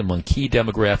audience among key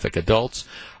demographic adults.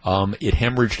 It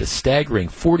hemorrhaged a staggering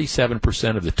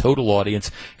 47% of the total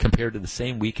audience compared to the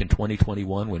same week in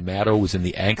 2021 when Maddow was in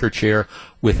the anchor chair.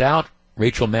 Without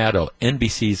Rachel Maddow,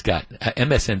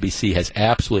 MSNBC has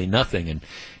absolutely nothing, and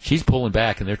she's pulling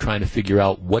back, and they're trying to figure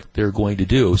out what they're going to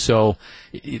do. So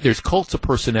there's cults of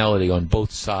personality on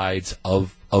both sides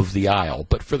of the aisle.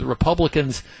 But for the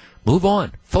Republicans, move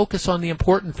on. Focus on the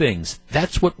important things.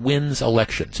 That's what wins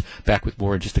elections. Back with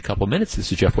more in just a couple minutes.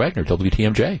 This is Jeff Wagner,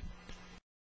 WTMJ.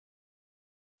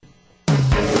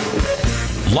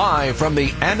 Live from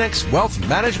the Annex Wealth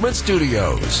Management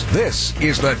Studios, this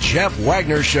is the Jeff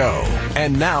Wagner Show.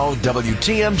 And now,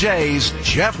 WTMJ's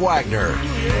Jeff Wagner.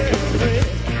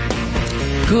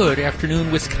 Good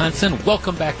afternoon, Wisconsin.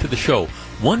 Welcome back to the show.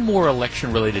 One more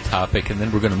election-related topic, and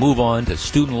then we're going to move on to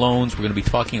student loans. We're going to be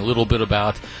talking a little bit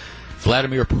about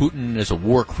Vladimir Putin as a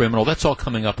war criminal. That's all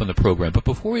coming up on the program. But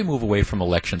before we move away from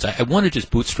elections, I want to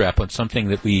just bootstrap on something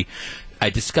that I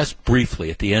discussed briefly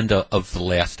at the end of the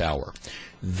last hour.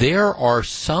 There are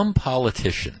some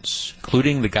politicians,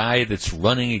 including the guy that's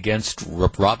running against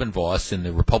Robin Vos in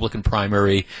the Republican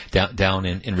primary down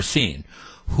in Racine,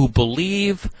 who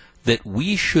believe that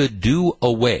we should do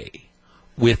away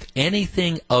with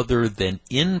anything other than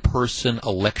in-person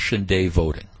election day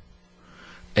voting.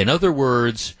 In other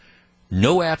words,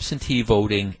 no absentee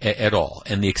voting at all.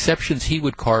 And the exceptions he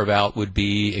would carve out would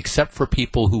be except for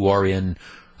people who are in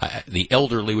the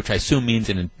elderly, which I assume means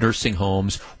in nursing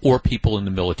homes, or people in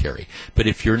the military. But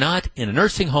if you're not in a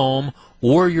nursing home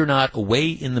or you're not away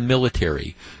in the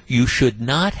military, you should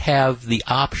not have the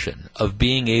option of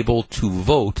being able to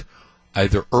vote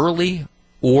either early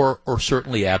or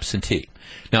certainly absentee.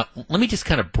 Now, let me just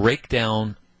kind of break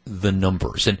down the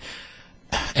numbers. And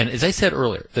as I said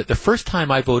earlier, the first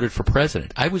time I voted for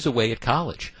president, I was away at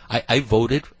college. I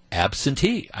voted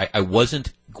absentee. I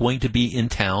wasn't going to be in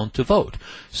town to vote.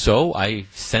 So I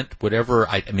sent whatever,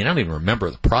 I don't even remember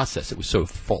the process. It was so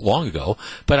long ago,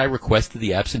 but I requested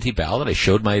the absentee ballot. I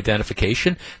showed my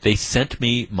identification. They sent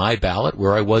me my ballot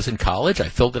where I was in college. I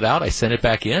filled it out. I sent it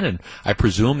back in, and I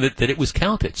presume that it was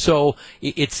counted. So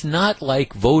it's not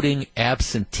like voting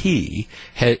absentee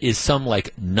is some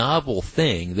like novel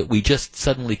thing that we just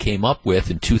suddenly came up with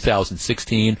in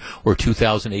 2016 or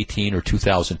 2018 or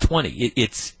 2020.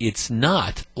 It's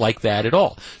not like that at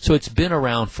all. So it's been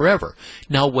around forever.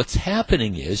 Now what's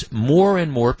happening is more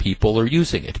and more people are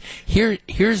using it.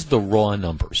 Here's the raw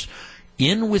numbers.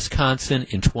 In Wisconsin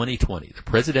in 2020, the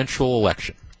presidential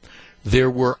election,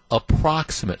 there were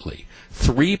approximately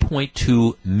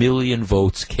 3.2 million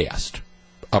votes cast.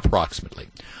 Approximately.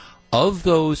 Of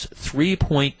those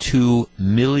 3.2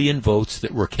 million votes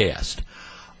that were cast,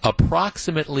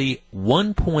 approximately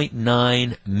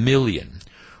 1.9 million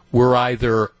were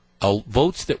either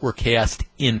votes that were cast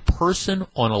in person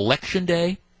on election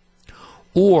day,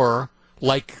 or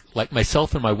like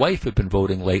myself and my wife have been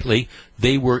voting lately,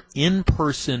 they were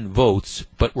in-person votes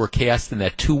but were cast in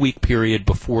that 2-week period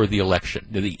before the election.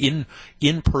 The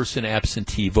in-person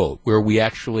absentee vote, where we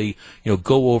actually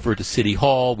go over to City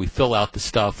Hall, we fill out the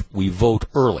stuff, we vote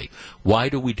early. Why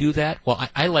do we do that? Well,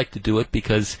 I like to do it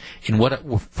because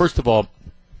first of all,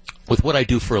 with what I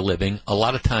do for a living, a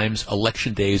lot of times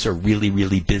election days are really,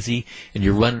 really busy, and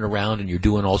you're running around and you're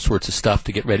doing all sorts of stuff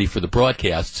to get ready for the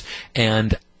broadcasts.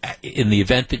 And in the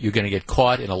event that you're going to get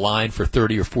caught in a line for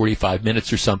 30 or 45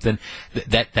 minutes or something,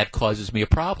 that causes me a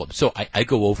problem. So I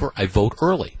go over, I vote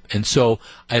early. And so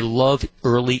I love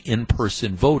early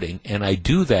in-person voting, and I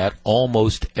do that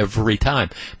almost every time.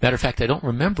 Matter of fact, I don't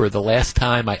remember the last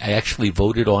time I actually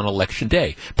voted on Election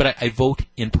Day, but I vote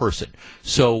in person.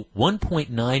 So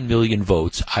 1.9 million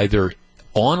votes either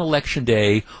on Election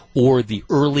Day or the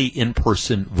early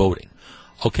in-person voting.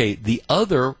 Okay, the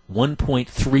other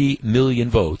 1.3 million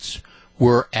votes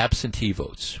were absentee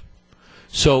votes.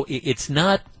 So it's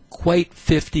not quite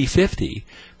 50-50,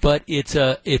 but it's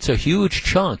a huge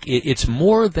chunk. It's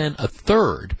more than a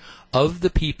third of the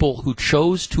people who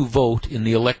chose to vote in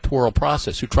the electoral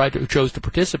process, who chose to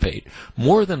participate.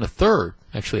 More than a third,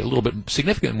 actually a little bit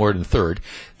significant more than a third,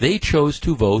 they chose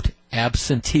to vote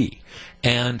absentee.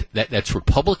 And that's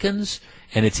Republicans,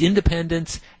 and it's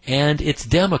independents, and it's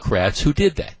Democrats who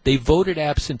did that. They voted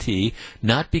absentee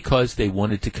not because they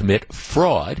wanted to commit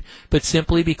fraud, but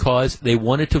simply because they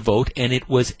wanted to vote, and it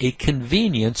was a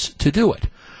convenience to do it.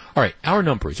 All right, our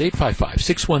number is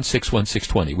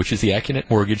 855-616-1620, which is the Accunet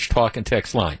Mortgage talk and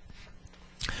text line.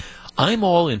 I'm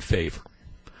all in favor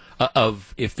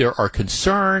of, if there are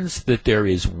concerns that there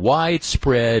is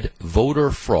widespread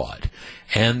voter fraud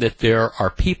and that there are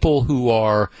people who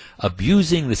are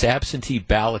abusing this absentee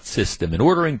ballot system and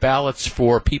ordering ballots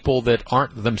for people that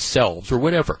aren't themselves or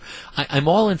whatever, I'm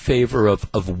all in favor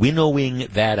of winnowing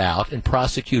that out and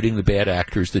prosecuting the bad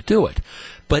actors that do it.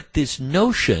 But this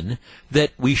notion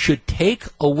that we should take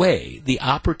away the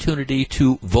opportunity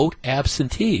to vote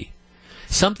absentee,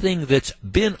 something that's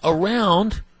been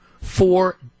around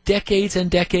for decades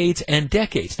and decades and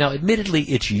decades. Now, admittedly,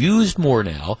 it's used more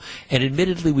now, and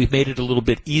admittedly, we've made it a little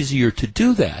bit easier to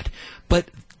do that, but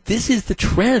this is the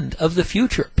trend of the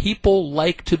future. People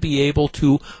like to be able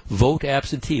to vote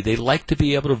absentee. They like to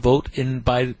be able to vote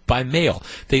by mail.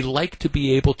 They like to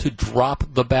be able to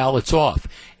drop the ballots off.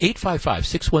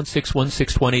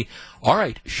 855-616-1620. All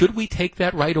right, should we take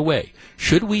that right away?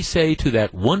 Should we say to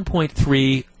that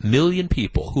 1.3 million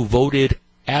people who voted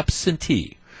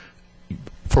absentee,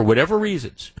 for whatever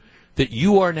reasons, that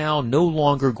you are now no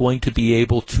longer going to be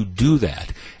able to do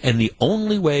that, and the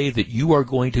only way that you are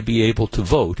going to be able to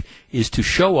vote is to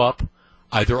show up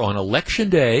either on Election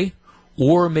Day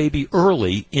or maybe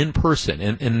early in person.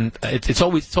 And it's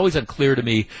always unclear to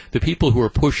me the people who are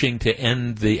pushing to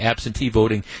end the absentee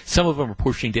voting. Some of them are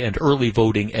pushing to end early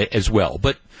voting as well.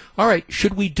 But all right,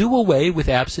 should we do away with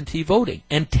absentee voting?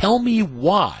 And tell me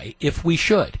why, if we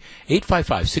should.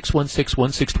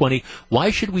 855-616-1620.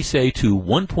 Why should we say to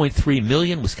 1.3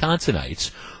 million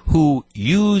Wisconsinites who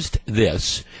used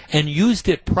this and used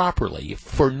it properly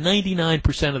for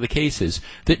 99% of the cases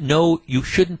that no, you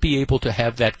shouldn't be able to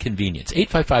have that convenience?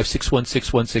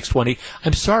 855-616-1620.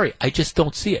 I'm sorry, I just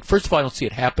don't see it. First of all, I don't see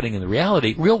it happening in the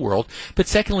real world. But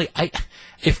secondly,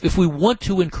 if we want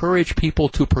to encourage people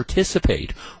to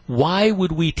participate, why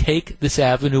would we take this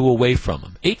avenue away from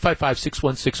them?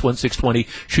 855-616-1620.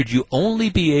 Should you only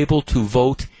be able to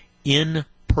vote in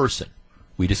person?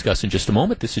 We discuss in just a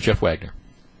moment. This is Jeff Wagner.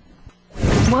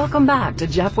 Welcome back to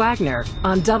Jeff Wagner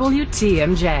on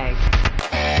WTMJ.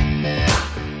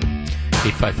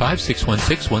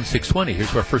 855-616-1620.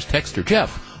 Here's our first texter.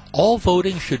 Jeff, all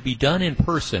voting should be done in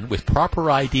person with proper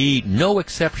ID, no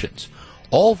exceptions.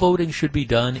 All voting should be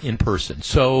done in person.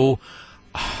 So,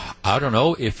 I don't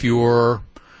know if you're...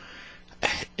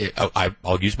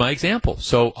 I'll use my example.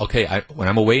 So, okay, when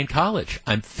I'm away in college,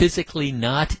 I'm physically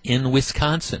not in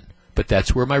Wisconsin, but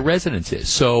that's where my residence is.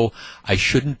 So I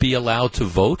shouldn't be allowed to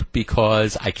vote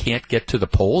because I can't get to the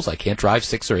polls. I can't drive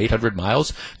 600 or 800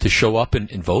 miles to show up and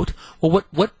vote. Well,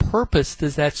 what purpose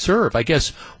does that serve? I guess,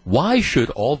 why should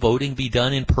all voting be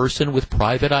done in person with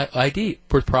private ID,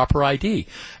 with proper ID?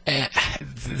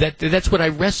 That's what I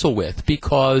wrestle with,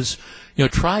 because,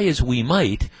 try as we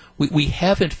might, we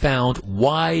haven't found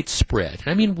widespread, and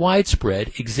I mean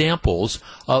widespread, examples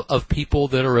of people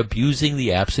that are abusing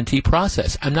the absentee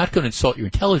process. I'm not going to insult your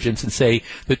intelligence and say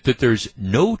that there's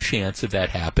no chance of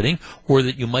that happening, or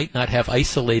that you might not have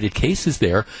isolated cases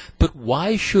there, but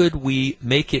why should we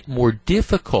make it more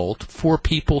difficult for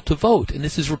people to vote? And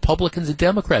this is Republicans and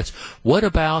Democrats. What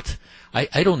about...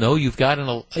 I don't know, you've got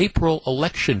an April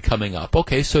election coming up.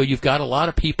 Okay, so you've got a lot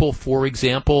of people, for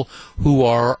example, who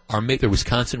are they're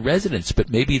Wisconsin residents, but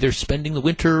maybe they're spending the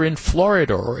winter in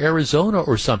Florida or Arizona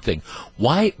or something.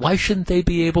 Why shouldn't they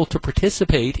be able to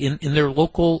participate in their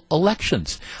local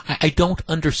elections? I don't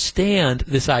understand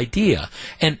this idea.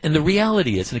 And the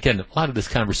reality is, and again, a lot of this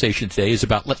conversation today is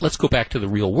about, let's go back to the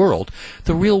real world.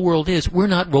 The real world is, we're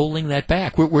not rolling that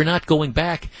back. We're not going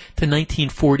back to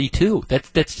 1942.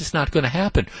 That's just not going to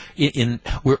happen.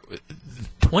 We're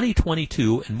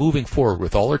 2022 and moving forward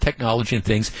with all our technology and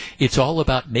things, it's all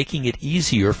about making it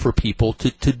easier for people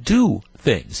to do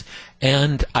things.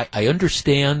 And I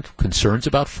understand concerns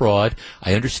about fraud.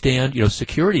 I understand,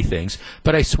 security things.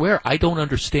 But I swear I don't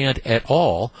understand at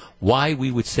all why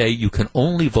we would say you can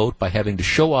only vote by having to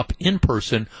show up in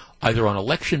person either on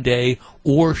Election Day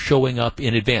or showing up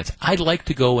in advance. I'd like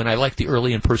to go, and I like the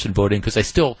early in-person voting because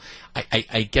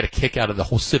I get a kick out of the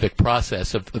whole civic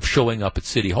process of showing up at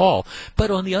City Hall.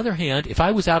 But on the other hand, if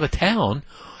I was out of town,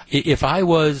 if I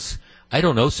was, I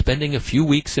don't know, spending a few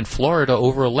weeks in Florida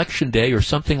over Election Day or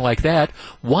something like that,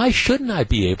 why shouldn't I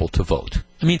be able to vote?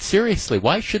 I mean, seriously,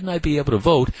 why shouldn't I be able to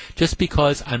vote just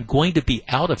because I'm going to be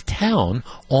out of town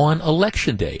on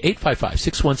Election Day?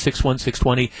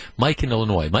 855-616-1620, Mike in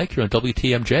Illinois. Mike, you're on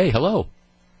WTMJ. Hello.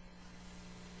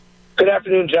 Good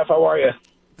afternoon, Jeff. How are you?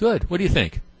 Good. What do you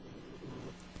think?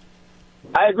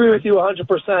 I agree with you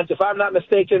 100%. If I'm not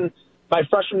mistaken, my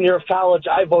freshman year of college,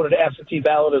 I voted absentee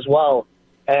ballot as well.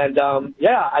 And,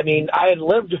 I mean, I had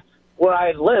lived where I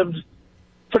had lived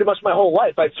pretty much my whole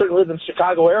life. I'd certainly lived in the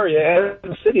Chicago area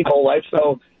and the city my whole life.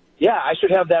 So, yeah, I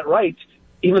should have that right,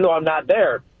 even though I'm not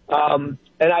there. And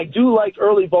I do like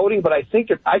early voting, but I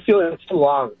feel it's too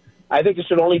long. I think it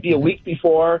should only be a week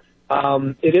before.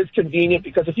 It is convenient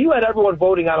because if you had everyone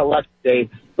voting on Election Day,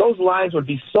 those lines would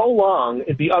be so long,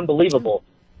 it'd be unbelievable.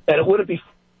 And it wouldn't be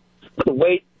to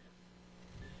wait.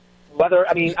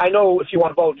 I know if you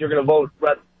want to vote, you're going to vote.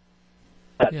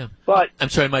 Yeah. But I'm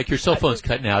sorry, Mike, your cell phone's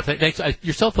cutting out. Thanks.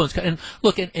 Your cell phone's cutting. And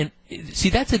look, and see,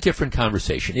 that's a different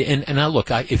conversation. And now look,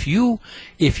 if you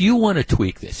want to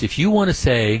tweak this, if you want to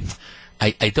say,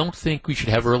 I don't think we should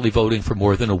have early voting for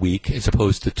more than a week as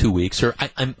opposed to 2 weeks. Or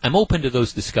I'm open to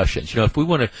those discussions. If we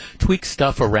want to tweak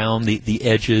stuff around the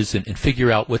edges and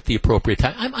figure out what the appropriate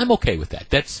time, I'm okay with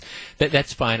that. That's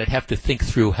fine. I'd have to think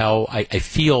through how I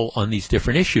feel on these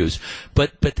different issues.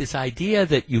 But this idea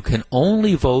that you can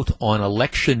only vote on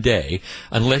Election Day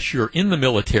unless you're in the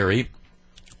military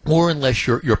or unless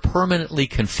you're permanently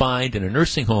confined in a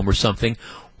nursing home or something,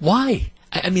 why?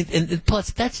 I mean, and plus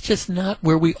that's just not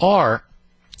where we are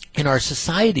in our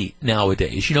society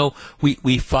nowadays.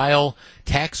 We file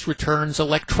tax returns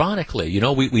electronically.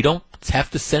 We don't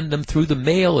have to send them through the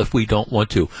mail if we don't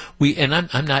want to.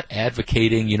 I'm not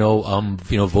advocating,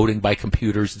 voting by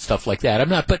computers and stuff like that. I'm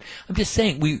not, but I'm just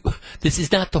saying this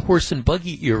is not the horse and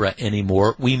buggy era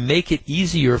anymore. We make it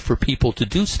easier for people to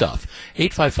do stuff.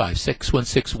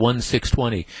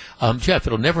 855-616-1620. Jeff,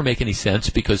 it'll never make any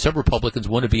sense because some Republicans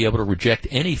want to be able to reject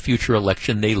any future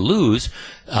election they lose,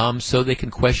 so they can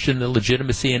question the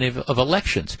legitimacy of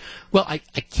elections. Well, I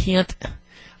can't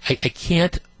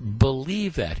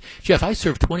believe that. Jeff, I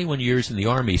served 21 years in the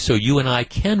Army, so you and I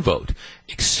can vote.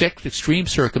 Except extreme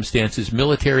circumstances,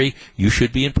 military, you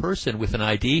should be in person with an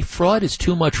ID. Fraud is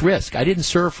too much risk. I didn't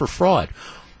serve for fraud.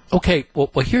 Okay, well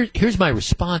here's my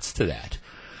response to that.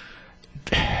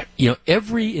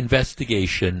 Every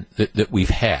investigation that we've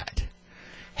had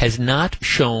has not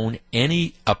shown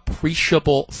any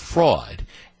appreciable fraud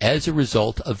as a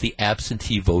result of the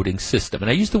absentee voting system.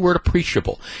 And I use the word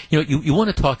appreciable. You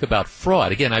want to talk about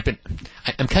fraud. Again,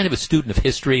 I'm kind of a student of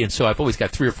history, and so I've always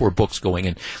got 3 or 4 books going.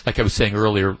 And like I was saying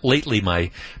earlier, lately my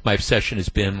obsession has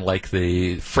been like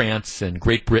the France and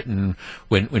Great Britain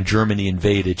when Germany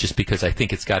invaded, just because I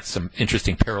think it's got some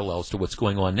interesting parallels to what's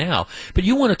going on now. But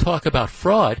you want to talk about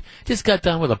fraud. Just got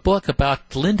done with a book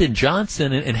about Lyndon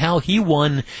Johnson and how he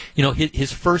won,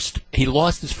 he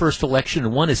lost his first election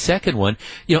and won his second one.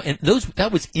 And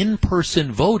that was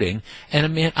in-person voting.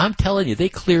 And man, I'm telling you, they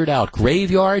cleared out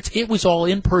graveyards. It was all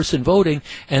in-person voting.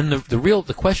 And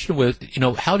the question was,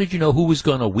 how did you know who was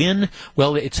going to win?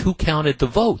 Well, it's who counted the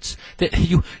votes. That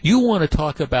you want to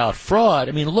talk about fraud.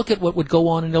 I mean, look at what would go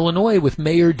on in Illinois with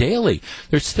Mayor Daley.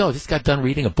 I just got done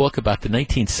reading a book about the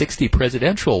 1960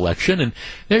 presidential election, and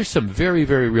there's some very,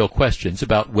 very real questions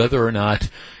about whether or not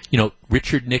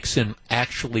Richard Nixon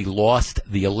actually lost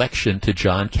the election to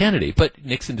John Kennedy, but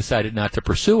Nixon decided not to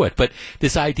pursue it. But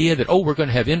this idea that, we're going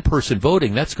to have in-person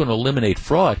voting, that's going to eliminate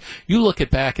fraud. You look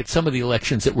back at some of the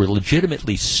elections that were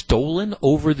legitimately stolen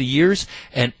over the years,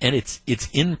 and it's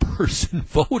in-person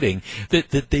voting that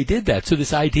they did that. So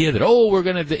this idea that,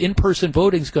 the in-person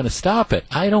voting is going to stop it,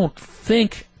 I don't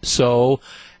think so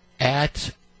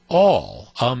at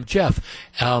all. Jeff,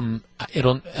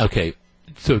 okay.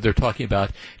 So they're talking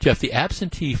about, Jeff, the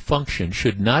absentee function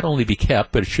should not only be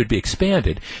kept, but it should be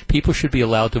expanded. People should be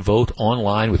allowed to vote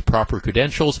online with proper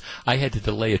credentials. I had to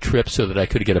delay a trip so that I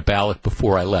could get a ballot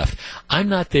before I left. I'm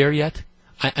not there yet.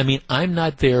 I'm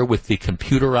not there with the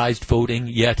computerized voting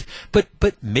yet, but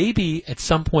maybe at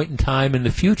some point in time in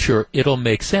the future, it'll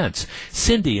make sense.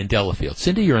 Cindy in Delafield.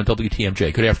 Cindy, you're on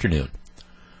WTMJ. Good afternoon.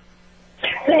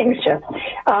 Thanks, Jeff.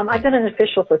 I've been an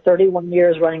official for 31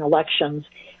 years running elections,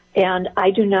 and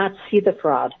I do not see the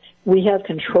fraud. We have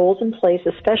controls in place,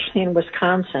 especially in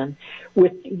Wisconsin.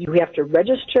 You have to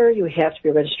register, you have to be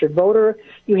a registered voter,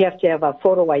 you have to have a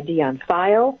photo ID on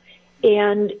file,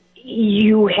 and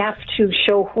you have to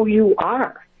show who you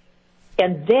are.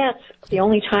 And that's the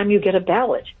only time you get a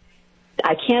ballot.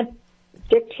 I can't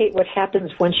dictate what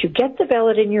happens once you get the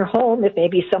ballot in your home, if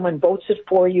maybe someone votes it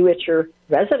for you at your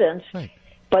residence. Right.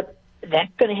 But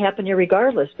that's going to happen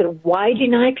regardless. But why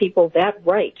deny people that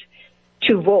right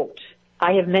to vote?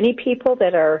 I have many people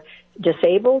that are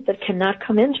disabled that cannot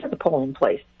come into the polling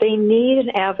place. They need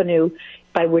an avenue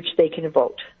by which they can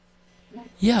vote.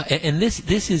 Yeah, and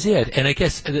this is it. And I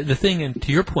guess the thing, and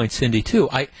to your point, Cindy, too,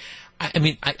 I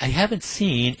haven't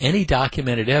seen any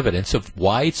documented evidence of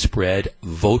widespread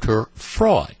voter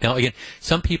fraud. Now, again,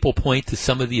 some people point to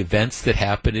some of the events that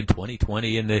happened in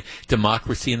 2020 and the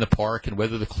democracy in the park and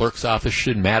whether the clerk's office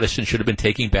in Madison should have been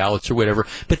taking ballots or whatever.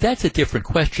 But that's a different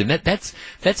question.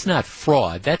 That's not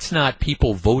fraud. That's not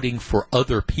people voting for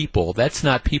other people. That's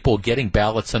not people getting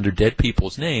ballots under dead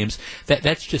people's names.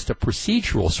 That's just a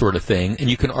procedural sort of thing, and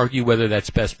you can argue whether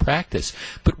that's best practice.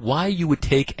 But why you would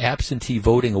take absentee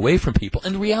voting away from people?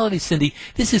 And the reality, Cindy,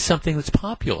 this is something that's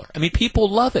popular. I mean, people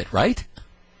love it, right?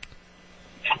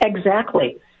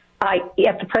 Exactly. At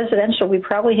the presidential, we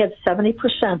probably had 70%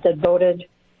 that voted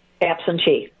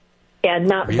absentee, and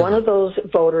not Really? one of those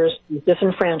voters was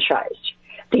disenfranchised.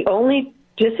 The only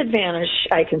disadvantage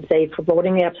I can say for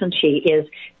voting absentee is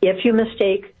if you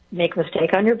make a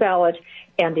mistake on your ballot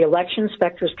and the election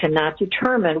inspectors cannot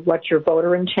determine what your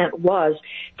voter intent was,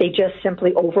 they just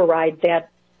simply override that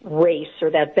race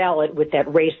or that ballot with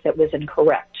that race that was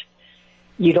incorrect.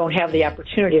 You don't have the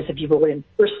opportunities. If you vote in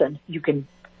person, you can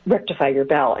rectify your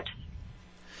ballot.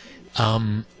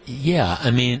 Yeah,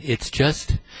 I mean, it's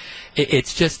just,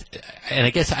 and I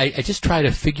guess I just try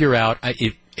to figure out,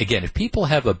 if people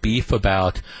have a beef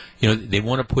about, they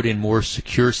want to put in more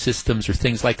secure systems or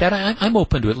things like that, I'm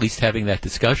open to at least having that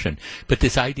discussion. But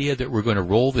this idea that we're going to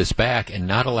roll this back and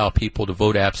not allow people to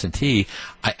vote absentee,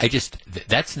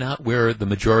 that's not where the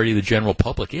majority of the general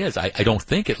public is. I don't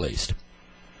think, at least.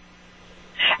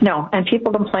 No, and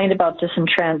people complained about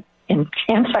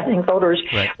disenfranchising voters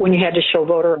right. when you had to show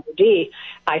voter ID.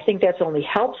 I think that's only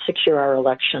helped secure our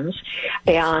elections.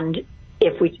 And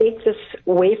if we take this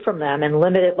away from them and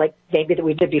limit it like maybe that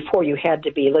we did before, you had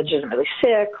to be legitimately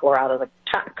sick or out of the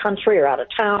country or out of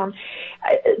town,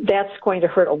 that's going to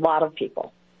hurt a lot of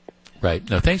people. Right.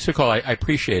 No, thanks for the call. I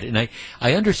appreciate it. And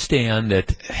I understand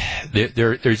that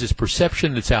there's this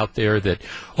perception that's out there that,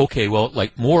 okay, well,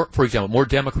 like for example, more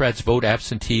Democrats vote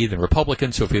absentee than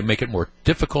Republicans, so if we make it more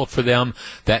difficult for them,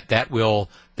 that'll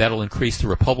increase the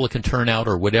Republican turnout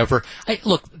or whatever.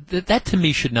 Look, that to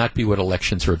me should not be what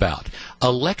elections are about.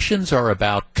 Elections are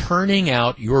about turning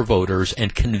out your voters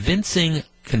and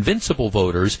convincible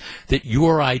voters that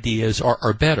your ideas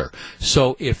are better.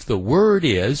 So if the word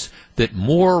is that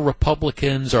more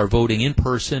Republicans are voting in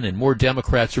person and more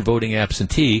Democrats are voting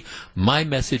absentee, my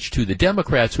message to the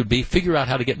Democrats would be figure out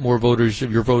how to get more of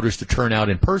your voters to turn out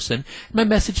in person. My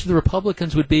message to the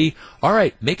Republicans would be, all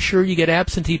right, make sure you get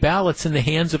absentee ballots in the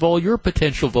hands of all your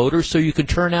potential voters so you can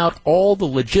turn out all the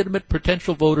legitimate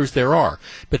potential voters there are.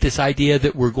 But this idea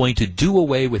that we're going to do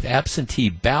away with absentee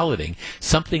balloting,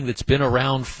 something that's been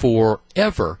around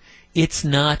forever, it's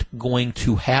not going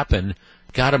to happen.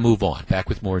 Got to move on. Back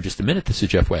with more in just a minute. This is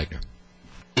Jeff Wagner.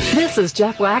 This is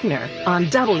Jeff Wagner on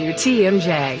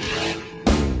WTMJ.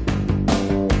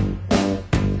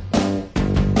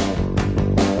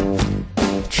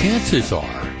 Chances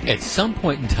are, at some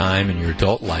point in time in your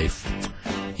adult life,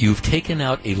 you've taken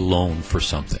out a loan for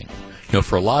something.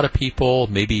 For a lot of people,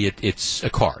 maybe it's a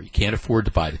car. You can't afford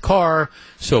to buy the car,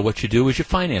 so what you do is you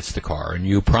finance the car, and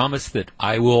you promise that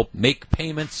I will make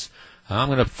payments. I'm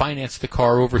going to finance the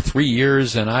car over 3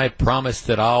 years, and I promise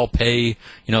that I'll pay,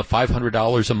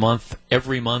 $500 a month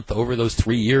every month over those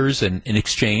 3 years, and in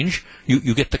exchange,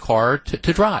 you get the car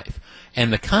to drive.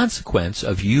 And the consequence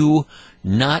of you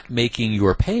not making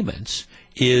your payments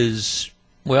is,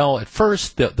 well, at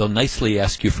first, they'll nicely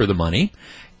ask you for the money.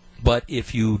 But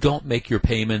if you don't make your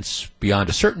payments beyond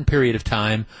a certain period of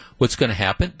time, what's going to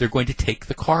happen? They're going to take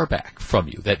the car back from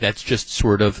you. That's just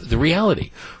sort of the reality.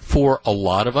 For a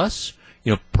lot of us,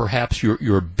 perhaps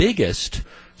your biggest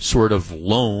sort of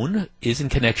loan is in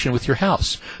connection with your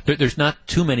house. There's not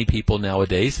too many people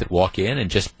nowadays that walk in and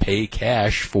just pay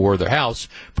cash for their house,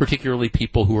 particularly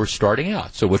people who are starting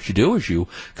out. So what you do is you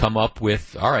come up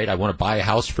with, all right, I want to buy a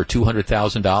house for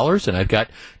 $200,000 and I've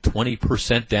got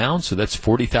 20% down, so that's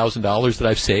 $40,000 that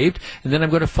I've saved, and then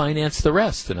I'm going to finance the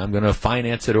rest, and I'm going to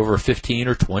finance it over 15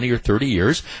 or 20 or 30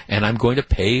 years, and I'm going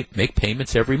to make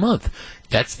payments every month.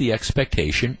 That's the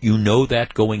expectation. You know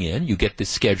that going in. You get this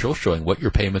schedule showing what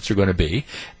your payments payments are going to be.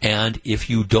 And if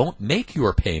you don't make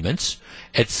your payments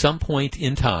at some point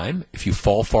in time, if you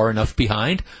fall far enough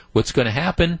behind, what's going to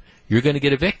happen? You're going to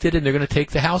get evicted and they're going to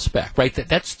take the house back, right?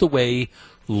 That's the way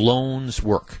loans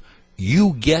work.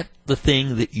 You get the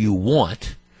thing that you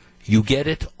want. You get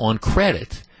it on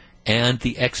credit. And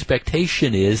the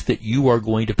expectation is that you are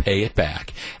going to pay it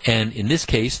back. And in this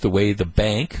case, the way the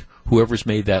bank, whoever's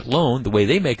made that loan, the way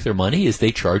they make their money is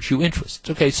they charge you interest.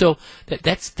 Okay, so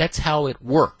that's how it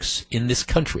works in this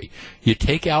country. You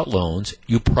take out loans,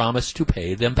 you promise to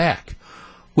pay them back,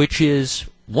 which is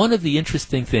one of the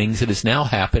interesting things that is now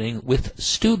happening with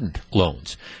student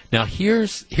loans. Now,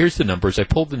 here's the numbers. I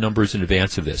pulled the numbers in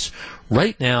advance of this.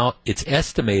 Right now, it's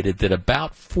estimated that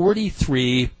about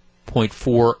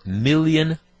 43.4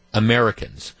 million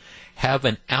Americans have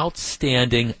an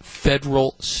outstanding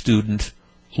federal student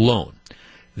loan.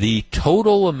 The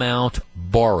total amount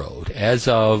borrowed as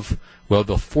of,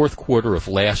 the fourth quarter of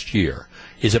last year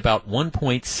is about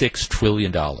 $1.6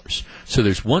 trillion. So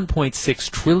there's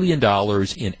 $1.6 trillion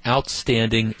in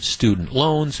outstanding student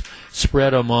loans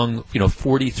spread among,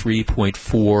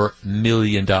 43.4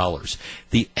 million.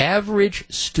 The average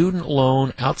student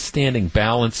loan outstanding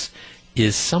balance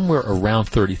is somewhere around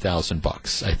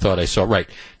 $30,000. I thought I saw right.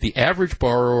 The average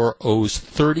borrower owes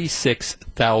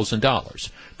 $36,000,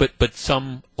 but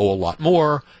some owe a lot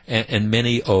more, and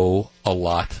many owe a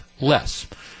lot less.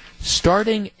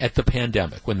 Starting at the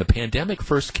pandemic, when the pandemic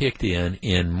first kicked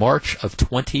in March of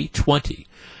 2020,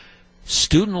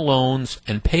 student loans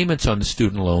and payments on the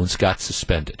student loans got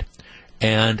suspended.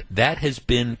 And that has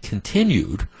been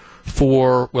continued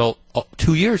for,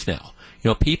 2 years now.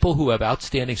 People who have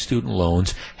outstanding student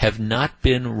loans have not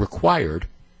been required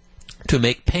to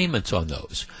make payments on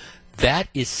those. That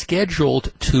is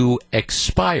scheduled to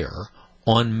expire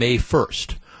on May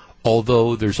 1st.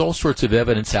 Although there's all sorts of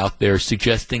evidence out there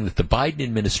suggesting that the Biden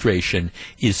administration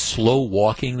is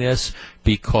slow-walking this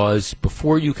because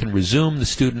before you can resume the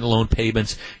student loan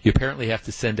payments, you apparently have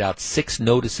to send out 6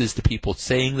 notices to people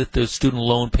saying that the student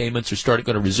loan payments are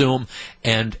going to resume,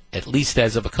 and at least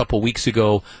as of a couple weeks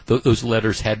ago, those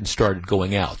letters hadn't started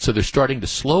going out. So they're starting to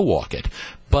slow-walk it.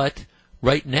 But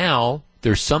right now,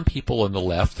 there's some people on the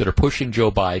left that are pushing Joe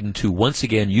Biden to once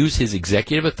again use his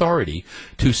executive authority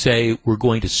to say we're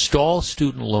going to stall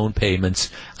student loan payments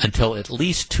until at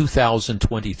least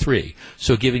 2023.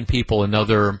 So giving people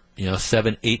another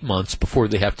 7-8 months before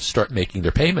they have to start making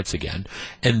their payments again.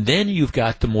 And then you've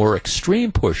got the more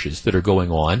extreme pushes that are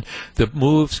going on, the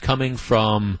moves coming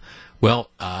from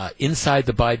inside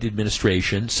the Biden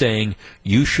administration saying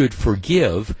you should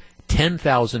forgive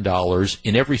 $10,000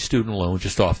 in every student loan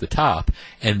just off the top,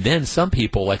 and then some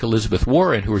people like Elizabeth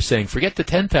Warren who are saying, forget the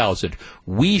 $10,000,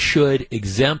 we should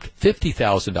exempt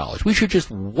 $50,000. We should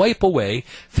just wipe away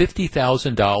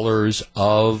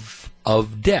 $50,000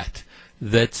 of debt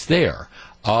that's there.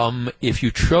 If you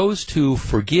chose to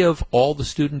forgive all the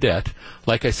student debt,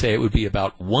 like I say, it would be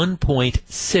about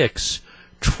 $1.6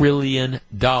 trillion.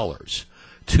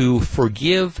 To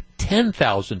forgive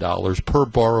 $10,000 per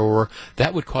borrower,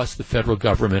 that would cost the federal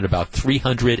government about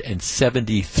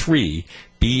 $373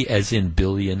 B as in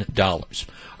billion dollars.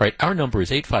 All right, our number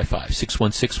is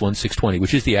 855-616-1620,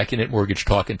 which is the AccuNet Mortgage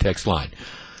Talk and Text line.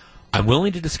 I'm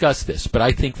willing to discuss this, but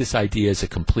I think this idea is a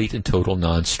complete and total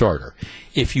non-starter.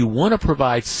 If you want to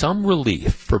provide some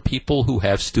relief for people who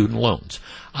have student loans,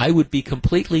 I would be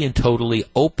completely and totally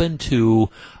open to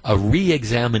a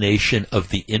re-examination of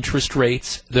the interest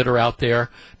rates that are out there,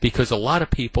 because a lot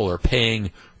of people are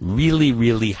paying really,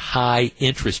 really high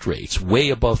interest rates, way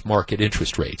above market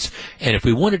interest rates. And if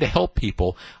we wanted to help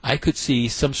people, I could see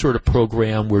some sort of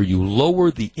program where you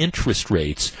lower the interest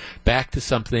rates back to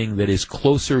something that is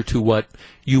closer to what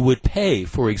you would pay,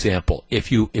 for example,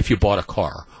 if you bought a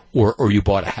car or you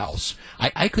bought a house.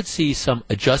 I could see some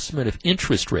adjustment of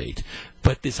interest rate,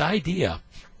 but this idea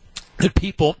that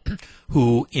people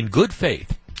who, in good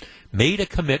faith, made a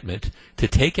commitment to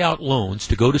take out loans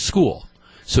to go to school,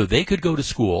 so they could go to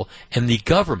school, and the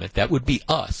government, that would be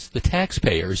us, the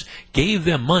taxpayers, gave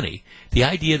them money, the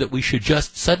idea that we should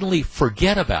just suddenly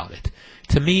forget about it,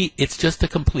 to me, it's just a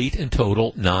complete and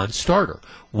total non-starter.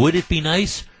 Would it be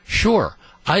nice? Sure.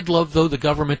 I'd love, though, the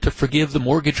government to forgive the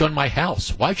mortgage on my house.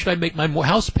 Why should I make my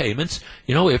house payments?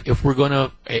 If we're going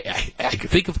to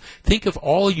think of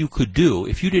all you could do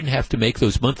if you didn't have to make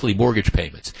those monthly mortgage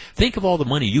payments. Think of all the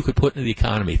money you could put into the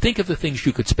economy. Think of the things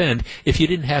you could spend if you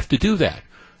didn't have to do that.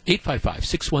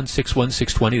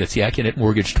 855-616-1620. That's the AccuNet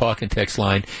Mortgage Talk and Text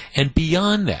line. And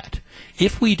beyond that,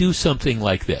 if we do something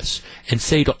like this and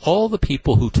say to all the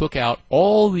people who took out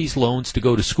all these loans to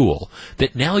go to school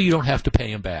that now you don't have to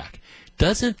pay them back,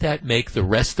 doesn't that make the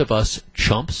rest of us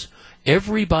chumps?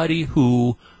 Everybody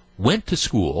who went to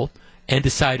school and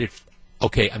decided,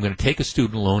 okay, I'm going to take a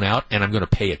student loan out and I'm going to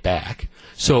pay it back.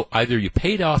 So either you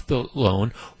paid off the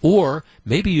loan, or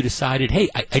maybe you decided, hey,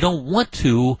 I don't want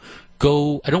to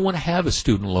have a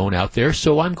student loan out there,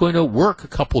 so I'm going to work a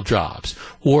couple jobs.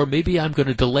 Or maybe I'm going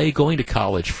to delay going to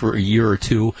college for a year or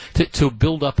two to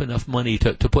build up enough money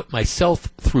to put myself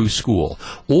through school.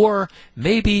 Or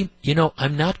maybe,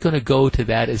 I'm not going to go to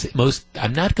that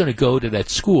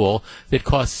school that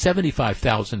costs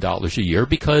 $75,000 a year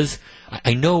because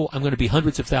I know I'm going to be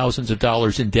hundreds of thousands of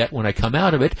dollars in debt when I come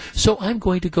out of it, so I'm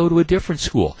going to go to a different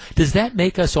school. Does that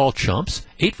make us all chumps?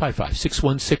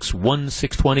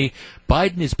 855-616-1620.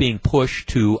 Biden is being pushed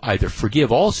to either forgive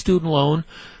all student loan,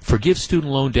 forgive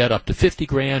student loan debt up to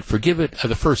 $50,000, forgive it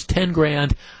the first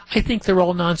 $10,000. I think they're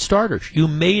all non-starters. You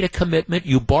made a commitment,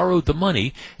 you borrowed the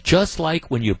money, just like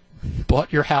when you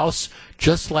bought your house,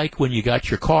 just like when you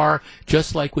got your car,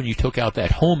 just like when you took out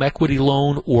that home equity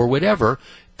loan or whatever.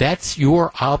 That's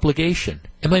your obligation.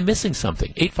 Am I missing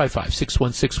something?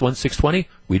 855-616-1620.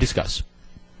 We discuss.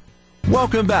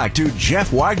 Welcome back to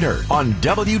Jeff Wagner on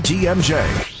WTMJ.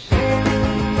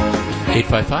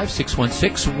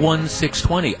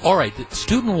 855-616-1620. All right, the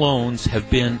student loans have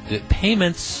been,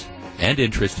 payments and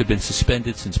interest have been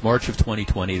suspended since March of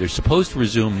 2020. They're supposed to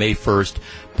resume May 1st,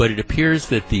 but it appears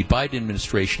that the Biden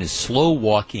administration is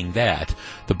slow-walking that.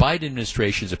 The Biden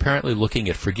administration is apparently looking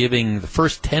at forgiving the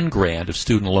first $10,000 of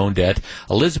student loan debt.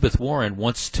 Elizabeth Warren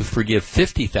wants to forgive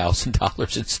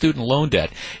 $50,000 in student loan debt.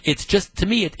 It's just, to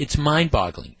me, it's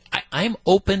mind-boggling. I'm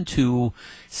open to,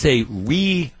 say,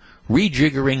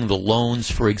 rejiggering the loans,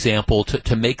 for example,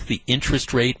 to make the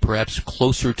interest rate perhaps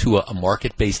closer to a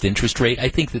market-based interest rate. I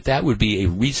think that would be a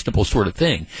reasonable sort of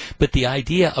thing. But the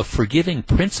idea of forgiving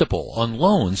principal on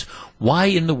loans, why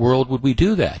in the world would we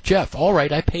do that? Jeff, all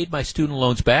right, I paid my student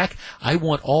loans back. I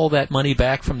want all that money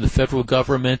back from the federal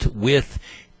government with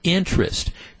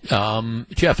interest.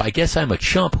 Jeff, I guess I'm a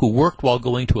chump who worked while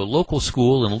going to a local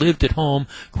school and lived at home,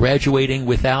 graduating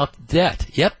without debt.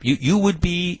 Yep, you would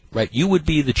be, right, you would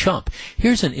be the chump.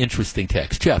 Here's an interesting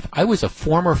text. Jeff, I was a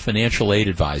former financial aid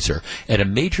advisor at a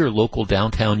major local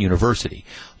downtown university.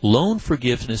 Loan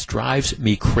forgiveness drives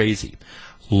me crazy.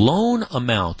 Loan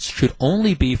amounts should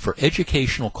only be for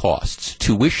educational costs,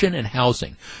 tuition, and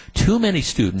housing. Too many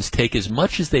students take as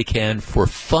much as they can for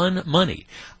fun money.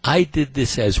 I did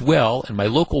this as well, and my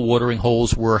local watering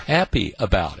holes were happy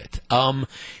about it.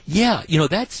 Yeah,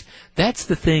 that's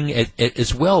the thing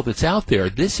as well that's out there.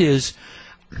 This is...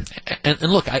 And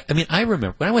look, I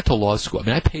remember when I went to law school,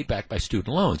 I paid back my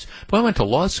student loans. But when I went to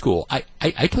law school,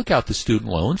 I took out the student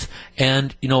loans,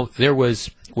 and, there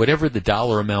was, whatever the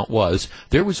dollar amount was,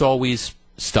 there was always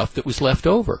stuff that was left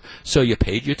over. So you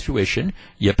paid your tuition,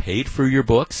 you paid for your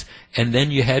books, and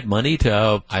then you had money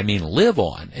to, live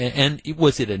on. And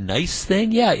was it a nice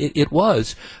thing? Yeah, it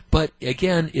was. But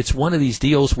again, it's one of these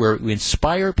deals where we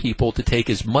inspire people to take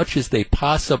as much as they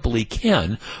possibly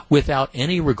can without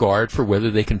any regard for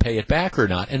whether they can pay it back or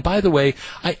not. And by the way,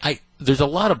 there's a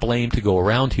lot of blame to go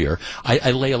around here.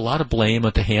 I lay a lot of blame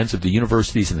at the hands of the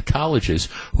universities and the colleges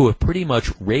who have pretty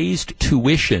much raised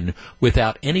tuition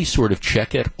without any sort of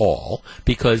check at all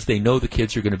because they know the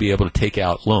kids are going to be able to take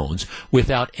out loans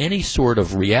without any sort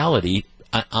of reality,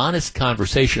 an honest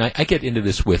conversation. I get into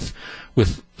this with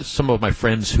some of my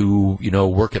friends who,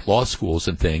 work at law schools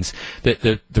and things.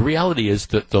 The reality is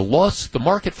that the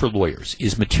market for lawyers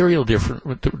is material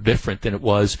different than it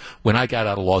was when I got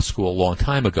out of law school a long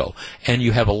time ago. And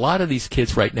you have a lot of these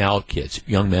kids right now,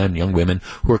 young men, young women,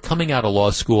 who are coming out of law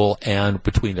school, and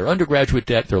between their undergraduate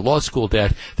debt, their law school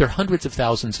debt, they're hundreds of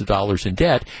thousands of dollars in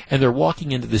debt, and they're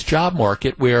walking into this job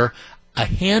market where a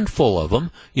handful of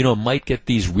them, might get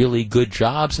these really good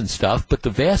jobs and stuff, but the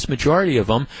vast majority of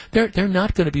them, they're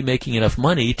not going to be making enough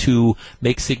money to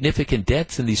make significant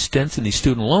debts in these stents and these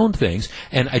student loan things.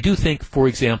 And I do think, for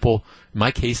example, in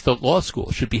my case, the law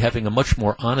school should be having a much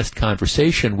more honest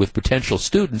conversation with potential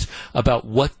students about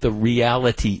what the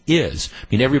reality is.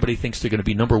 Everybody thinks they're going to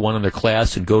be number one in their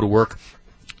class and go to work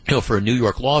for a New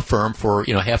York law firm for,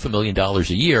 $500,000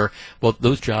 a year. Well,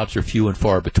 those jobs are few and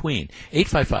far between.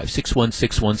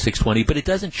 855-616-1620, but it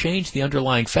doesn't change the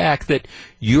underlying fact that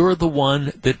you're the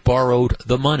one that borrowed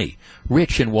the money.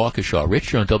 Rich in Waukesha.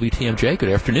 Rich, you're on WTMJ. Good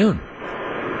afternoon.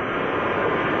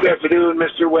 Good afternoon,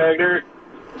 Mr. Wagner.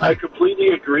 I completely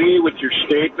agree with your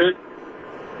statement.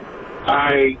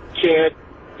 I can't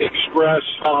express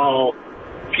how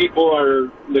people are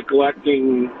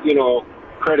neglecting,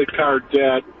 credit card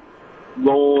debt,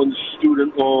 loans,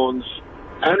 student loans.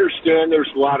 I understand there's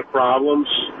a lot of problems,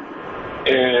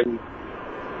 and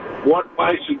what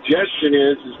my suggestion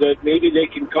is that maybe they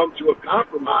can come to a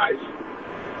compromise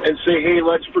and say, hey,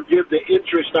 let's forgive the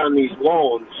interest on these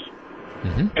loans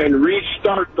and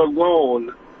restart the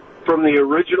loan from the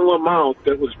original amount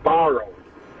that was borrowed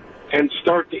and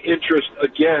start the interest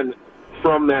again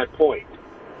from that point.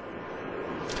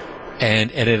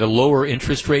 And at a lower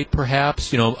interest rate,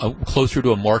 perhaps, closer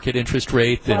to a market interest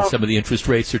rate than some of the interest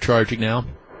rates they're charging now?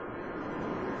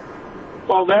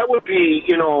 Well, that would be,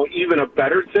 even a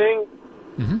better thing.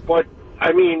 But,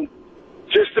 I mean,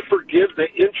 just to forgive the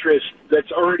interest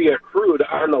that's already accrued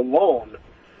on the loan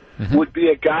would be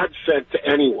a godsend to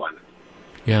anyone.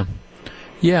 Yeah.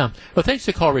 Yeah. Well, thanks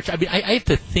for the call, Rich. I mean, I have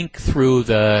to think through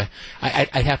I'm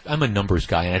a numbers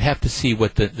guy, and I'd have to see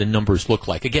what the numbers look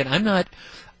like. Again,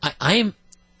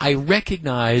 I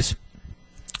recognize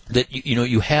that,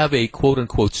 you have a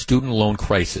quote-unquote student loan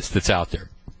crisis that's out there.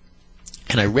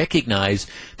 And I recognize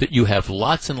that you have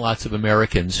lots and lots of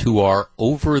Americans who are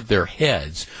over their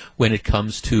heads when it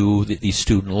comes to these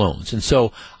student loans. And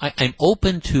so I'm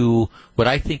open to what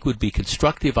I think would be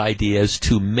constructive ideas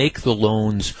to make the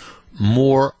loans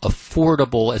more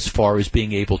affordable as far as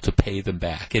being able to pay them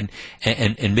back, and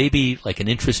maybe like an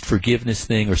interest forgiveness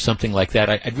thing or something like that.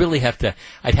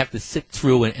 I'd have to sit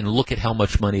through and look at how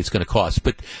much money it's going to cost.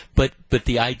 But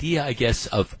the idea, I guess,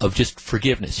 of just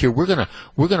forgiveness here, we're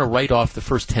gonna write off the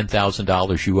first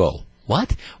 $10,000 you owe.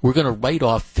 What? We're going to write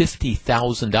off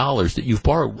 $50,000 that you've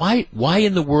borrowed. Why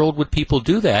in the world would people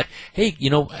do that? Hey,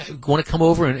 want to come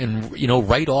over and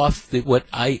write off what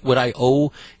I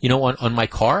owe, on my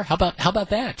car? How about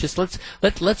that? Just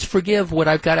let's forgive what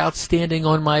I've got outstanding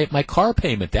on my car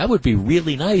payment. That would be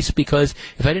really nice, because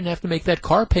if I didn't have to make that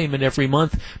car payment every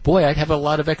month, boy, I'd have a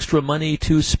lot of extra money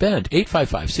to spend.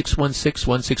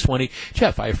 855-616-1620.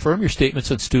 Jeff, I affirm your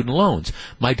statements on student loans.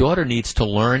 My daughter needs to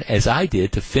learn, as I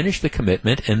did, to finish the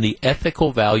commitment and the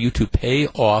ethical value to pay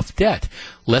off debt.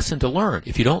 Lesson to learn.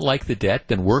 If you don't like the debt,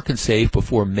 then work and save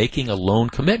before making a loan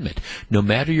commitment. No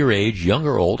matter your age, young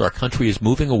or old, our country is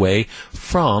moving away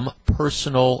from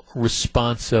personal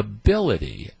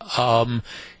responsibility.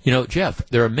 Jeff,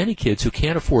 there are many kids who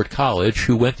can't afford college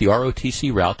who went the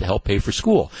ROTC route to help pay for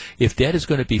school. If debt is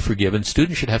going to be forgiven,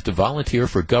 students should have to volunteer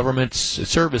for government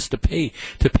service to pay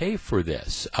for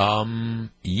this.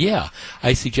 Yeah,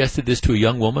 I suggested this to a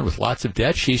young woman with lots of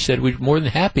debt. She said we're more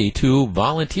than happy to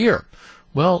volunteer.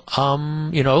 Well,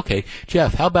 okay.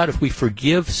 Jeff, how about if we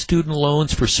forgive student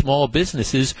loans for small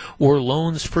businesses or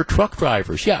loans for truck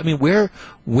drivers? Yeah, I mean, where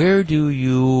do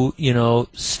you,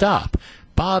 stop?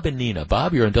 Bob and Nina.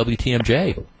 Bob, you're on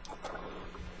WTMJ.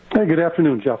 Hey, good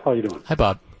afternoon, Jeff. How you doing? Hi,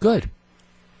 Bob. Good.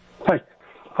 Hi.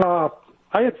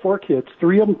 I had 4 kids.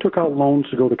 3 of them took out loans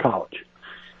to go to college.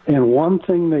 And one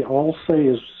thing they all say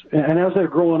is, and as they're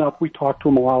growing up, we talk to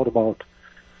them a lot about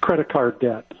credit card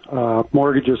debt,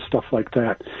 mortgages, stuff like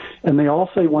that. And they all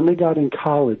say when they got in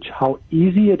college how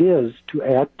easy it is to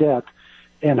add debt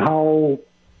and how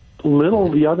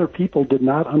little the other people did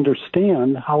not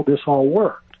understand how this all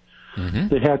worked.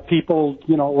 They had people,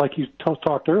 like you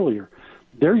talked earlier,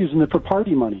 they're using it for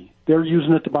party money. They're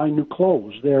using it to buy new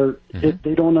clothes.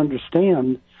 They don't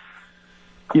understand,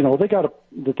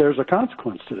 that there's a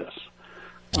consequence to this.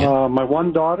 Yeah. My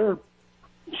one daughter,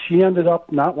 she ended up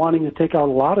not wanting to take out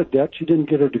a lot of debt. She didn't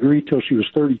get her degree till she was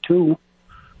 32,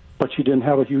 but she didn't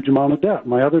have a huge amount of debt.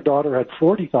 My other daughter had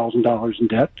 $40,000 in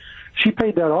debt. She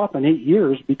paid that off in 8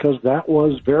 years because that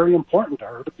was very important to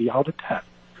her to be out of debt.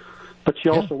 But she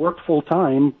also worked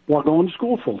full-time while going to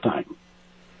school full-time.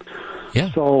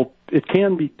 Yeah. So it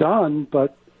can be done,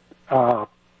 but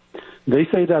they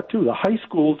say that too. The high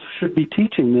schools should be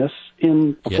teaching this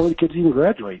before the kids even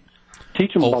graduate.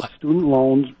 Teach them about student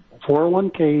loans,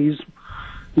 401ks,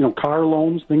 car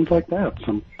loans, things like that.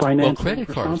 Some financial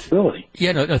responsibility. Cards.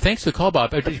 Yeah, no, thanks for the call, Bob.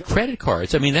 Credit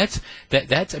cards. I mean, that's.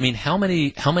 I mean, how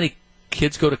many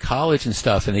kids go to college and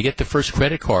stuff, and they get the first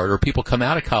credit card, or people come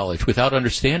out of college without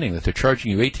understanding that they're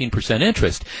charging you 18%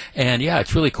 interest. And yeah,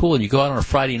 it's really cool. And you go out on a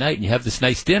Friday night and you have this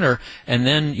nice dinner, and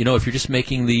then if you're just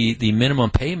making the minimum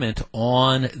payment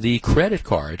on the credit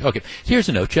card. Okay, here's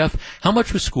a note, Jeff. How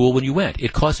much was school when you went?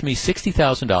 It cost me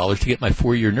 $60,000 to get my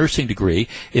 4-year nursing degree.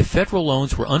 If federal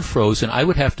loans were unfrozen, I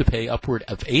would have to pay upward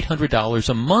of $800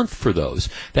 a month for those.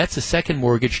 That's a second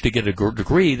mortgage to get a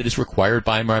degree that is required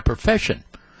by my profession.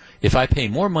 If I pay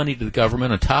more money to the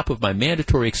government on top of my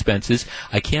mandatory expenses,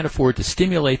 I can't afford to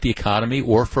stimulate the economy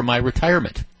or for my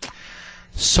retirement.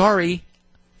 Sorry,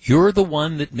 you're the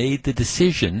one that made the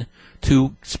decision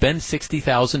to spend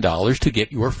 $60,000 to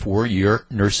get your 4-year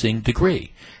nursing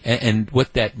degree. And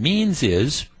what that means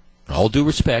is, all due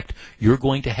respect, you're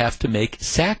going to have to make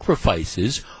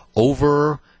sacrifices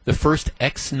over the first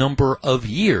X number of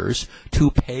years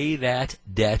to pay that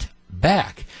debt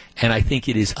back. And I think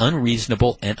it is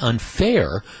unreasonable and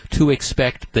unfair to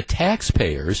expect the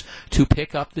taxpayers to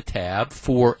pick up the tab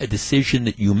for a decision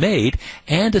that you made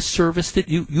and a service that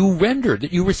you rendered,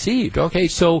 that you received. Okay,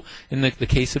 so in the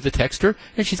case of the texter,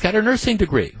 and she's got her nursing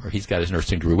degree, or he's got his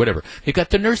nursing degree, whatever. They've got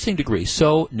the nursing degree.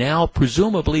 So now,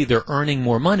 presumably, they're earning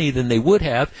more money than they would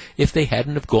have if they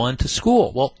hadn't have gone to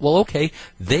school. Well, okay,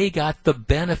 they got the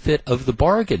benefit of the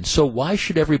bargain. So why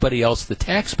should everybody else, the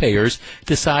taxpayers,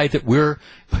 decide that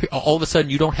all of a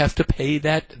sudden you don't have to pay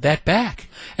that back?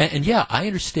 And yeah, I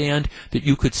understand that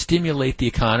you could stimulate the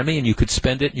economy and you could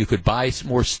spend it and you could buy some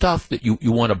more stuff that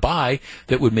you want to buy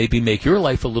that would maybe make your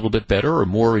life a little bit better or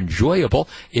more enjoyable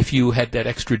if you had that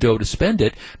extra dough to spend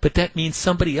it. But that means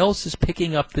somebody else is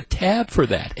picking up the tab for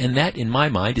that. And that, in my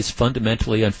mind, is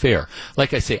fundamentally unfair.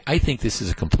 Like I say, I think this is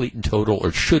a complete and total,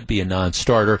 or should be a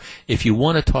non-starter. If you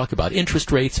want to talk about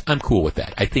interest rates, I'm cool with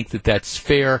that. I think that that's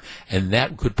fair, and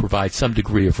that could provide some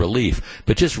degree of relief.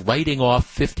 But just writing off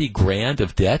 50 grand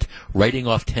of debt, writing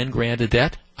off 10 grand of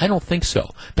debt, I don't think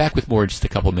so. Back with more in just a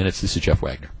couple of minutes. This is Jeff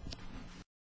Wagner.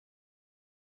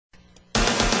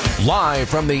 Live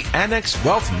from the Annex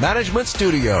Wealth Management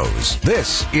Studios,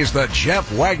 this is the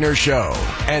Jeff Wagner Show.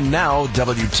 And now,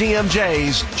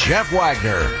 WTMJ's Jeff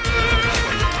Wagner.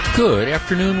 Good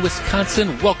afternoon,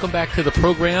 Wisconsin. Welcome back to the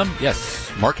program.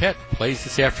 Yes, Marquette plays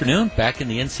this afternoon back in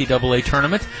the NCAA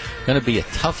tournament. Going to be a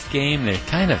tough game. They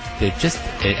just,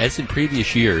 as in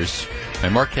previous years, my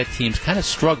Marquette teams kind of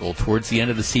struggle towards the end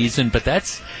of the season, but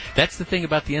that's the thing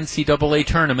about the NCAA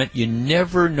tournament. You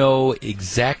never know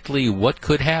exactly what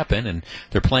could happen, and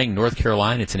they're playing North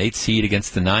Carolina. It's an 8 seed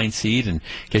against the 9 seed, and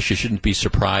I guess you shouldn't be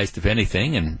surprised if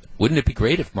anything. And wouldn't it be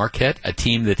great if Marquette, a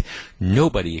team that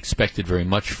nobody expected very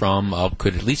much from,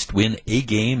 could at least win a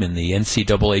game in the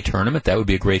NCAA tournament? That would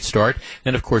be a great start.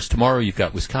 Then, of course, tomorrow you've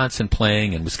got Wisconsin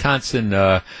playing, and Wisconsin,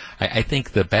 I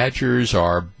think the Badgers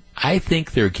I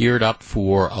think they're geared up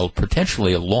for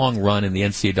potentially a long run in the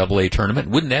NCAA tournament.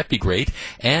 Wouldn't that be great?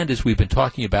 And as we've been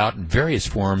talking about in various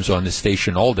forums on this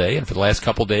station all day and for the last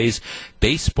couple days,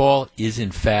 baseball is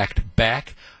in fact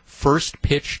back. First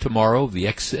pitch tomorrow, and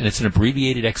it's an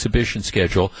abbreviated exhibition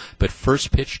schedule, but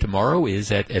first pitch tomorrow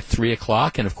is at 3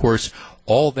 o'clock, and of course,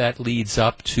 all that leads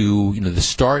up to the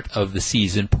start of the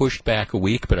season, pushed back a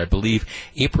week, but I believe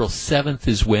April 7th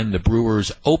is when the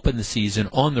Brewers open the season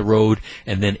on the road,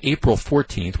 and then April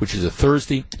 14th, which is a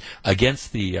Thursday,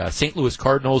 against the St. Louis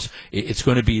Cardinals, it's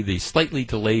going to be the slightly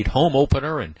delayed home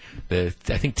opener, and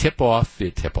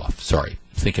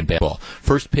thinking baseball.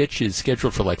 First pitch is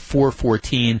scheduled for like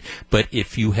 4:14, but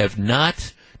if you have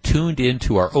not tuned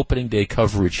into our opening day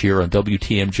coverage here on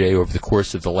WTMJ over the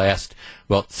course of the last,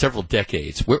 several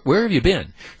decades, where have you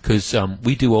been? Because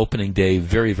we do opening day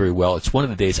very, very well. It's one of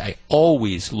the days I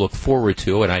always look forward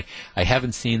to, and I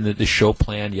haven't seen the show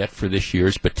plan yet for this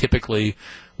year's, but typically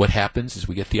what happens is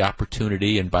we get the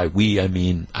opportunity, and by we, I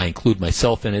mean I include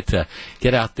myself in it, to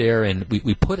get out there and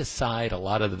we put aside a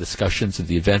lot of the discussions of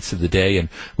the events of the day, and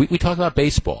we talk about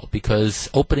baseball because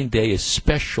opening day is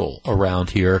special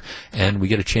around here, and we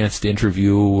get a chance to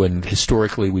interview, and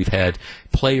historically we've had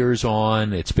players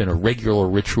on. It's been a regular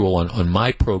ritual on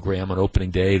my program on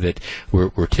opening day that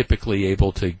we're typically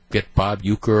able to get Bob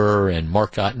Euchre and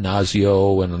Mark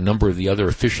Attanasio and a number of the other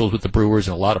officials with the Brewers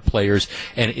and a lot of players,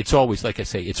 and it's always, like I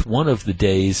say, it's one of the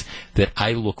days that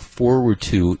I look forward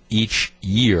to each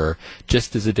year,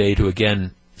 just as a day to,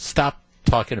 again, stop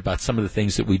talking about some of the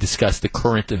things that we discussed, the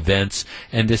current events,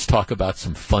 and just talk about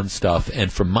some fun stuff.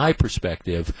 And from my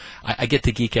perspective, I get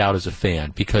to geek out as a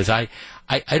fan because I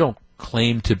don't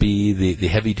claim to be the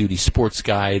heavy-duty sports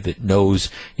guy that knows,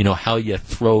 how you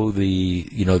throw the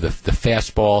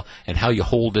fastball and how you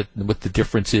hold it and what the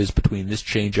difference is between this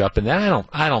change-up and that.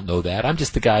 I don't know that. I'm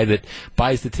just the guy that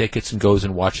buys the tickets and goes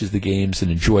and watches the games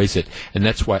and enjoys it. And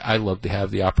that's why I love to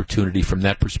have the opportunity from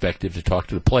that perspective to talk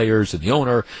to the players and the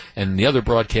owner and the other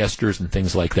broadcasters and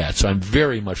things like that. So I'm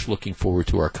very much looking forward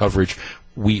to our coverage.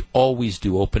 We always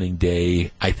do opening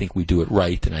day. I think we do it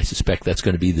right, and I suspect that's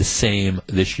going to be the same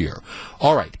this year.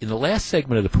 All right, in the last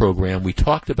segment of the program, we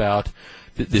talked about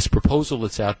this proposal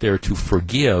that's out there to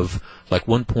forgive like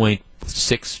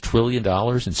 $1.6 trillion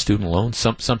in student loans,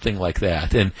 something like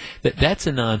that, and that's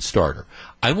a non-starter.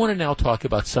 I want to now talk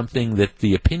about something that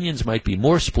the opinions might be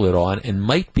more split on and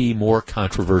might be more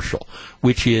controversial,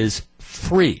 which is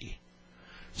free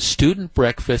student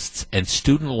breakfasts and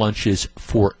student lunches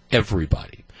for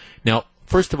everybody. Now,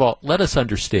 first of all, let us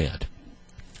understand,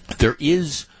 there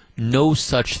is no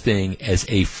such thing as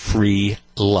a free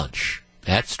lunch.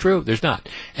 That's true. There's not.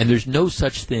 And there's no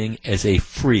such thing as a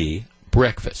free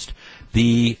breakfast.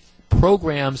 The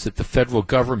programs that the federal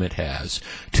government has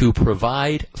to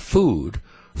provide food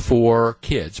for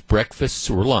kids, breakfasts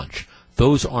or lunch,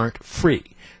 those aren't free.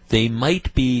 They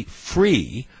might be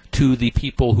free to the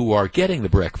people who are getting the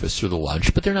breakfast or the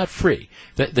lunch, but they're not free.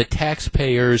 The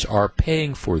taxpayers are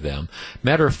paying for them.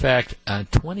 Matter of fact,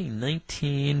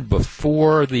 2019,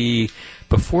 before the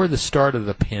start of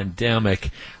the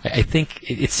pandemic, I think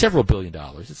it's several $billion.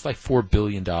 It's like $4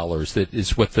 billion that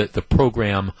is what the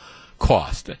program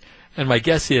cost. And my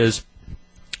guess is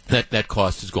that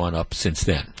cost has gone up since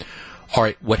then. All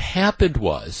right, what happened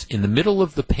was, in the middle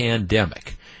of the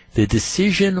pandemic, the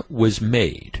decision was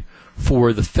made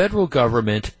for the federal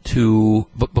government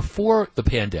but before the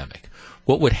pandemic,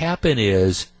 what would happen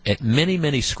is at many,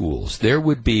 many schools, there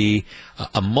would be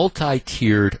a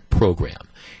multi-tiered program.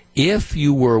 If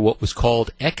you were what was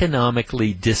called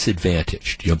economically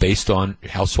disadvantaged, based on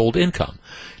household income,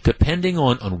 depending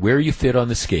on where you fit on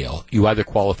the scale, you either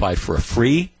qualified for a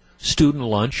free student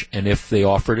lunch, and if they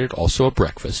offered it, also a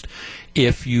breakfast.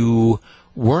 If you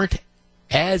weren't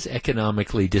as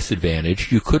economically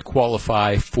disadvantaged, you could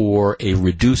qualify for a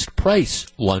reduced price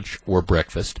lunch or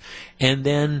breakfast. And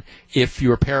then if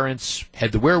your parents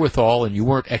had the wherewithal and you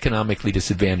weren't economically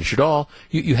disadvantaged at all,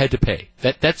 you had to pay.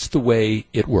 That's the way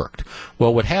it worked.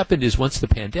 Well, what happened is once the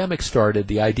pandemic started,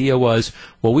 the idea was,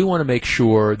 well, we want to make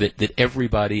sure that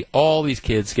everybody, all these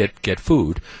kids get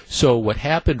food. So what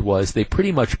happened was they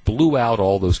pretty much blew out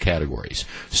all those categories.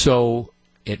 So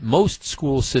at most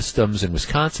school systems in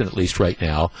Wisconsin, at least right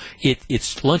now,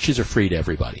 it's lunches are free to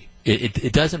everybody.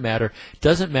 It doesn't matter. It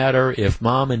doesn't matter if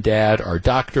mom and dad are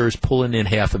doctors pulling in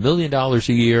 $500,000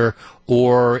 a year,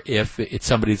 or if it's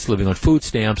somebody that's living on food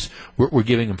stamps. We're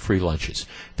giving them free lunches.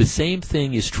 The same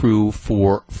thing is true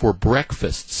for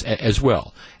breakfasts as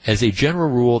well. As a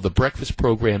general rule, the breakfast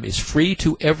program is free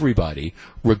to everybody,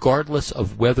 regardless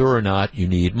of whether or not you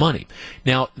need money.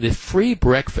 Now, the free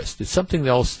breakfast is something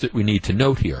else that we need to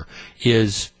note here,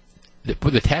 is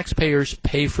the taxpayers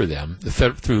pay for them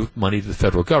through money to the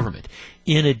federal government.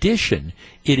 In addition,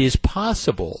 it is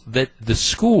possible that the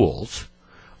schools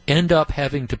end up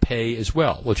having to pay as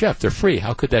well. Well, Jeff, they're free.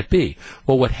 How could that be?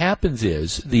 Well, what happens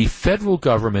is the federal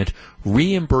government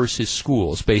reimburses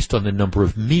schools based on the number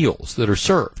of meals that are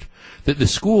served. That the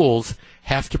schools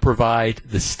have to provide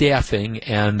the staffing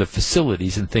and the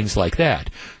facilities and things like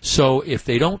that. So if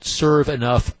they don't serve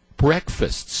enough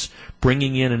breakfasts,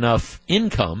 bringing in enough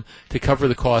income to cover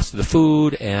the cost of the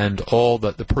food and all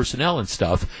the personnel and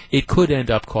stuff, it could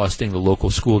end up costing the local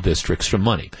school districts some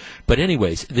money. But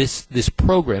anyways, this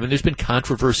program, and there's been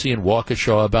controversy in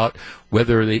Waukesha about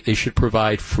whether they should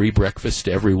provide free breakfast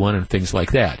to everyone and things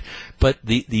like that. But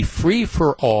the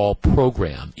free-for-all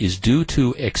program is due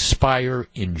to expire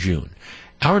in June.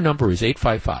 Our number is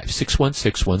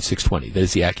 855-616-1620. That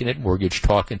is the AccuNet Mortgage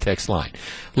Talk and Text line.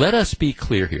 Let us be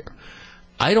clear here.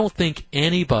 I don't think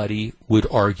anybody would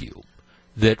argue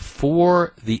that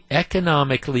for the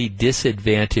economically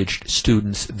disadvantaged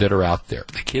students that are out there,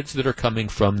 the kids that are coming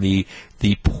from the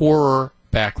poorer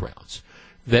backgrounds,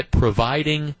 that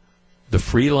providing the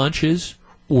free lunches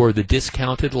or the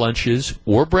discounted lunches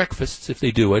or breakfasts, if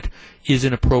they do it, is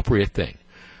an appropriate thing.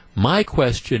 My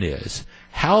question is,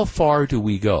 how far do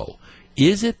we go?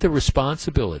 Is it the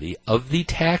responsibility of the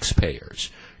taxpayers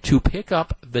to pick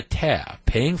up the tab,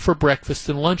 paying for breakfast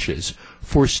and lunches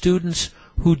for students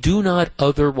who do not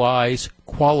otherwise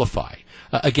qualify?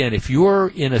 Again, if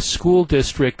you're in a school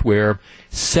district where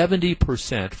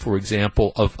 70%, for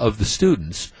example, of the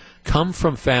students come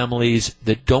from families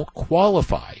that don't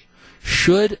qualify,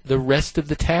 should the rest of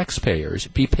the taxpayers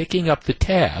be picking up the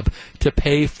tab to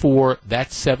pay for that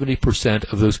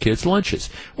 70% of those kids' lunches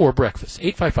or breakfast?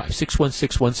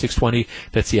 855-616-1620.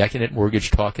 That's the AccuNet Mortgage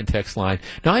Talk and Text line.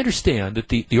 Now, I understand that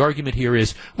the argument here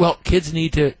is, well, kids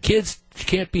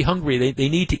can't be hungry. They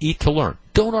need to eat to learn.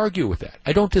 Don't argue with that.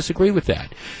 I don't disagree with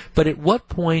that. But at what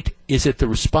point is it the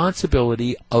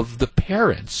responsibility of the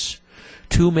parents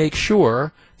to make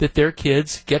sure that their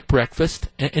kids get breakfast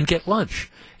and get lunch?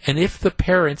 And if the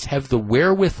parents have the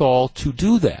wherewithal to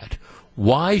do that,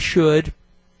 why should,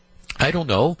 I don't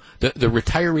know, the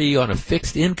retiree on a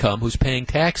fixed income who's paying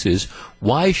taxes,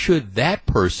 why should that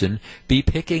person be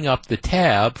picking up the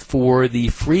tab for the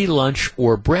free lunch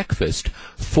or breakfast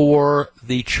for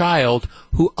the child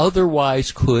who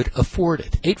otherwise could afford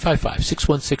it?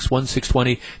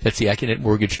 855-616-1620. That's the AccuNet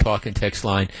Mortgage Talk and Text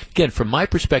line. Again, from my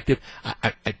perspective,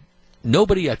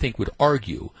 nobody, I think, would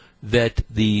argue that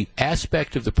the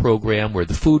aspect of the program where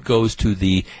the food goes to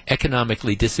the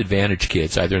economically disadvantaged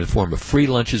kids, either in the form of free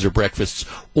lunches or breakfasts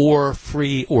or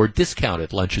free or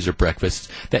discounted lunches or breakfasts,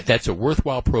 that's a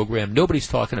worthwhile program. Nobody's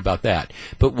talking about that.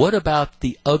 But what about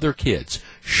the other kids?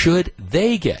 Should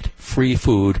they get free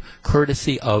food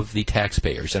courtesy of the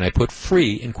taxpayers? And I put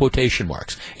free in quotation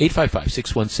marks.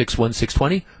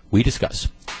 855-616-1620. We discuss.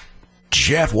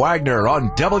 Jeff Wagner on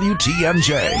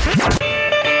WTMJ.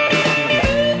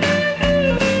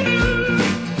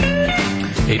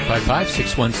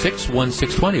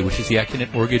 855-616-1620, which is the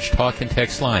Acunet Mortgage Talk and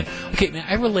Text line. Okay, man,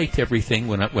 I relate to everything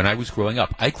when I was growing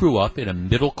up. I grew up in a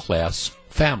middle-class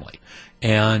family,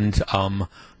 and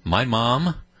my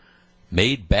mom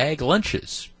made bag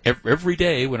lunches every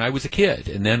day when I was a kid.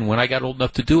 And then when I got old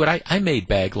enough to do it, I made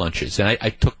bag lunches, and I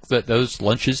took those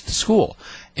lunches to school.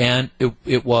 And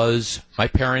it was, my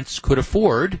parents could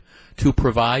afford to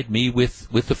provide me with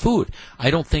the food.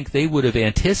 I don't think they would have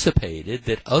anticipated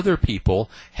that other people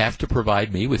have to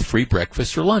provide me with free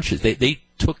breakfasts or lunches. They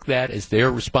took that as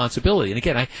their responsibility. And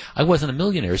again, I wasn't a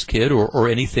millionaire's kid or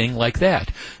anything like that.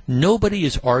 Nobody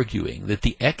is arguing that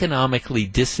the economically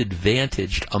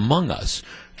disadvantaged among us,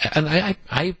 and I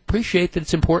appreciate that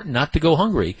it's important not to go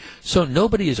hungry, so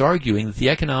nobody is arguing that the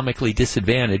economically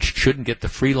disadvantaged shouldn't get the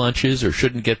free lunches or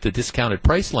shouldn't get the discounted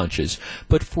price lunches.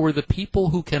 But for the people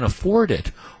who can afford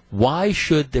it, why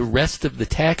should the rest of the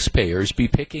taxpayers be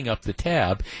picking up the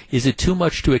tab? Is it too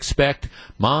much to expect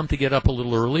mom to get up a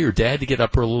little early or dad to get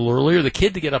up a little early or the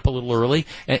kid to get up a little early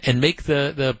and make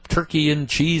the turkey and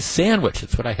cheese sandwich?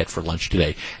 That's what I had for lunch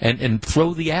today. And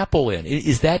throw the apple in.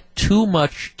 Is that too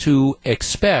much to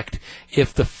expect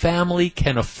if the family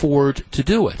can afford to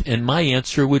do it? And my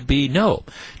answer would be no.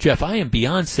 Jeff, I am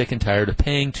beyond sick and tired of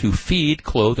paying to feed,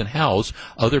 clothe, and house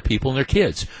other people and their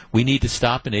kids. We need to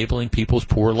stop enabling people's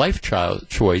poor lifestyle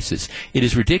choices. It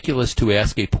is ridiculous to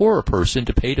ask a poorer person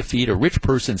to pay to feed a rich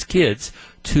person's kids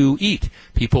to eat.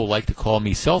 People like to call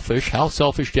me selfish. How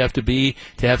selfish do you have to be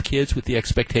to have kids with the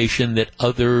expectation that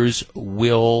others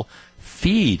will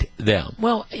feed them?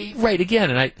 Well, right, again,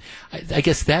 and I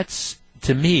guess that's,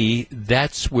 to me,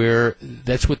 that's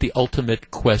what the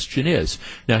ultimate question is.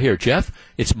 Now here, Jeff,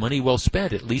 it's money well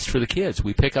spent, at least for the kids.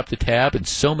 We pick up the tab, and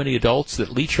so many adults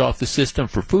that leech off the system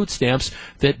for food stamps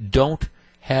that don't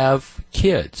have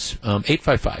kids.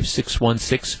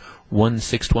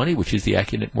 855-616-1620, which is the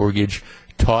Acunet Mortgage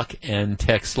Talk and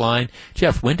Text line.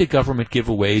 Jeff, when did government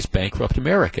giveaways bankrupt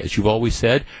America? As you've always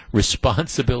said,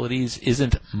 responsibilities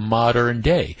isn't modern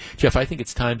day. Jeff, I think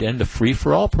it's time to end the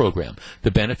free-for-all program. The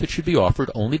benefit should be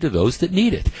offered only to those that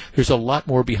need it. There's a lot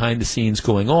more behind the scenes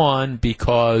going on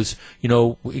because,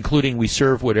 including we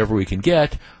serve whatever we can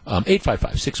get.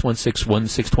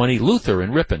 855-616-1620. Luther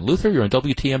in Ripon. Luther, you're on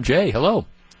WTMJ. Hello.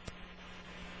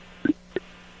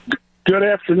 Good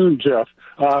afternoon, Jeff.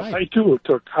 I, too,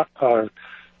 took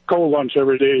cold lunch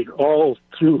every day all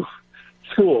through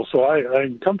school, so I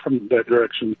come from that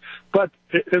direction. But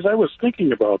as I was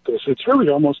thinking about this, it's really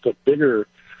almost a bigger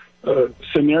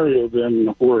scenario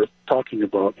than we're talking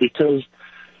about, because,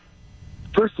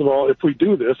 first of all, if we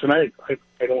do this, and I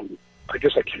don't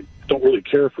really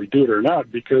care if we do it or not,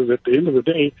 because at the end of the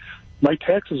day, my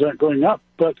taxes aren't going up.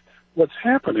 But what's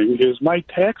happening is my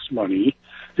tax money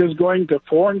is going to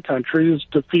foreign countries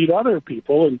to feed other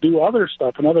people and do other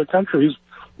stuff in other countries.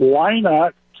 Why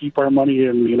not keep our money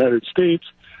in the United States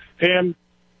and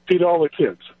feed all the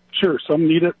kids? Sure, some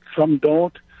need it, some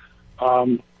don't.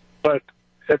 But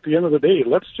at the end of the day,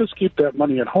 let's just keep that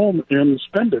money at home and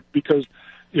spend it, because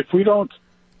if we don't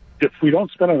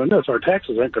spend it on this, our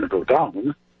taxes aren't going to go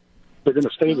down. They're going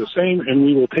to stay the same, and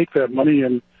we will take that money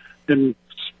and send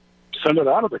it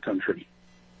out of the country.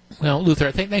 Well,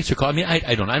 Luther, thanks for calling. I mean,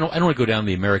 I don't want to go down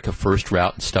the America First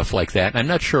route and stuff like that. And I'm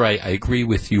not sure I agree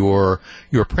with your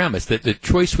premise that the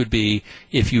choice would be,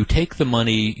 if you take the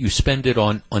money, you spend it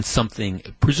on something,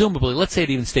 presumably, let's say it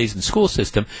even stays in the school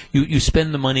system, you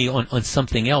spend the money on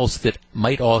something else that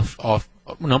might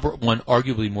number one,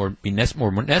 arguably more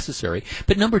necessary,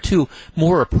 but number two,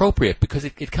 more appropriate, because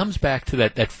it comes back to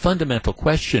that fundamental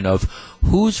question of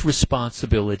whose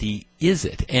responsibility is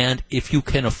it? And if you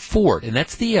can afford, and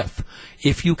that's the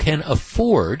if you can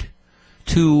afford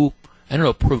to,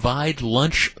 provide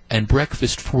lunch and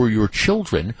breakfast for your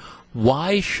children,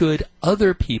 why should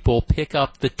other people pick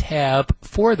up the tab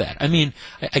for that? I mean,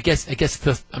 I guess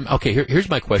okay, here's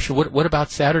my question. What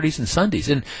about Saturdays and Sundays?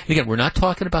 And again, we're not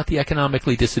talking about the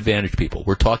economically disadvantaged people.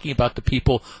 We're talking about the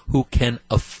people who can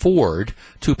afford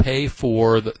to pay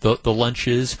for the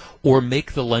lunches or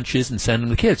make the lunches and send them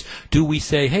to the kids. Do we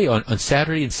say, hey, on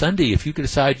Saturday and Sunday, if you can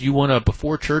decide you want to,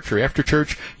 before church or after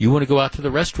church, you want to go out to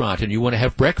the restaurant and you want to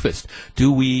have breakfast,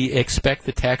 do we expect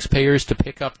the taxpayers to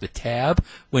pick up the tab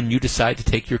when you decide to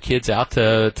take your kids out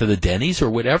to the Denny's or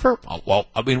whatever? Well,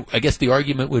 I mean, I guess the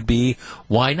argument would be,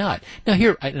 why not? Now,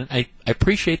 here, I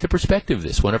appreciate the perspective of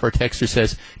this. One of our texters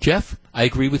says, Jeff, I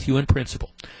agree with you in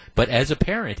principle. But as a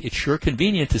parent, it's sure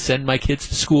convenient to send my kids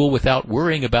to school without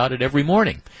worrying about it every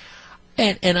morning.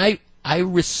 And I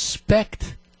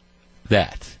respect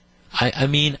that. I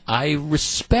mean, I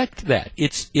respect that.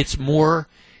 It's more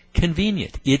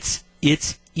convenient. It's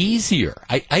easier.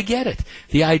 I get it.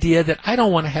 The idea that I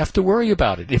don't want to have to worry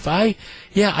about it. If I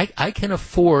can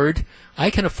afford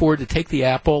to take the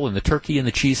apple and the turkey and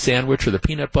the cheese sandwich or the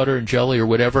peanut butter and jelly or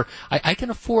whatever. I can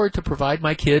afford to provide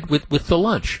my kid with the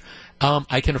lunch.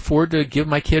 I can afford to give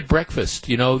my kid breakfast,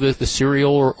 the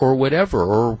cereal or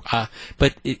whatever.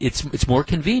 But it's more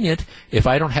convenient if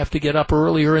I don't have to get up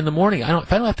earlier in the morning.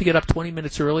 If I don't have to get up 20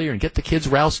 minutes earlier and get the kids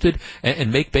rousted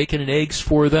and make bacon and eggs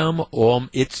for them.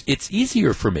 It's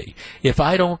easier for me. If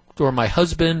I don't, or my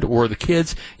husband or the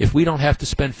kids, if we don't have to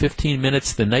spend 15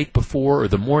 minutes the night before or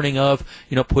the morning of,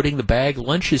 putting the bag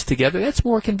lunches together, that's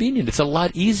more convenient. It's a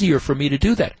lot easier for me to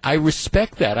do that. I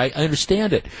respect that. I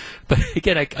understand it. But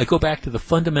again, I go back to the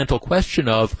fundamental question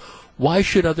of, why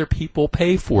should other people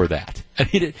pay for that? I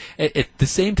mean, at the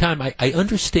same time, I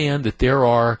understand that there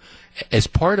are, as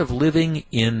part of living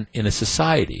in a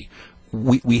society,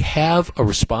 we have a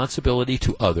responsibility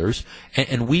to others,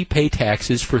 and we pay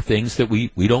taxes for things that we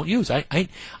don't use. I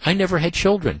never had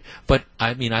children, but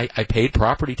I mean, I paid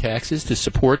property taxes to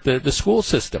support the school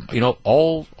system,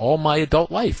 all my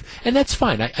adult life. And that's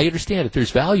fine. I understand that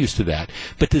there's values to that.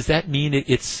 But does that mean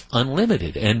it's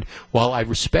unlimited? And while I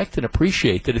respect and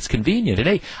appreciate that it's convenient, and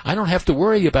hey, I don't have to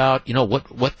worry about, I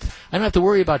don't have to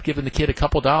worry about giving the kid a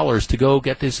couple dollars to go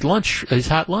get his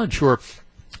hot lunch, or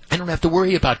I don't have to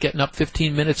worry about getting up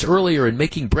 15 minutes earlier and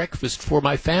making breakfast for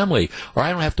my family. Or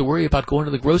I don't have to worry about going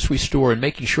to the grocery store and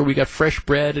making sure we got fresh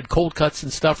bread and cold cuts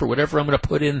and stuff or whatever I'm going to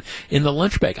put in the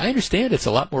lunch bag. I understand it's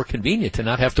a lot more convenient to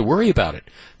not have to worry about it.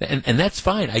 And that's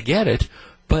fine. I get it.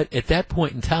 But at that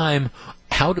point in time,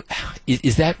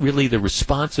 is that really the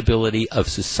responsibility of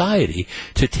society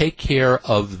to take care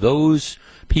of those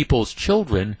people's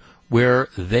children where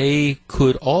they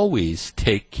could always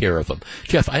take care of them?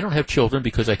 Jeff, I don't have children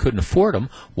because I couldn't afford them.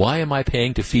 Why am I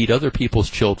paying to feed other people's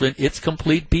children? It's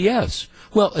complete BS.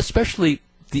 Well, especially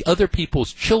the other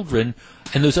people's children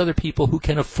and those other people who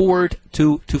can afford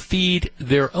to feed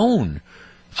their own,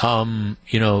 children.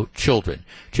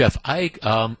 Jeff,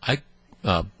 so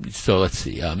let's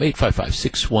see,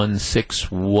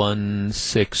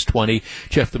 855-616-1620.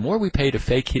 Jeff, the more we pay to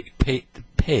feed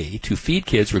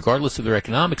kids, regardless of their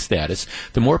economic status,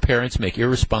 the more parents make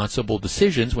irresponsible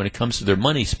decisions when it comes to their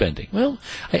money spending. Well,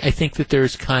 I think that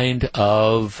there's kind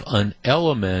of an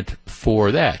element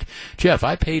for that. Jeff,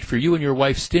 I paid for you and your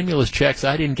wife's stimulus checks.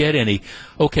 I didn't get any.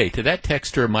 Okay, to that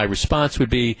texter, my response would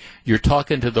be, you're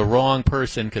talking to the wrong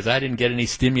person because I didn't get any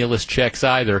stimulus checks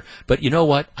either. But you know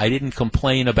what? I didn't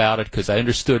complain about it because I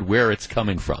understood where it's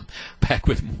coming from. Back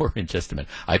with more in just a minute.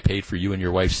 I paid for you and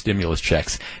your wife's stimulus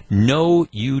checks. No,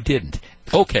 you didn't.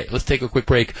 Okay, let's take a quick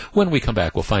break. When we come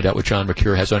back, we'll find out what John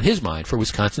McCure has on his mind for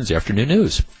Wisconsin's Afternoon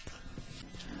News.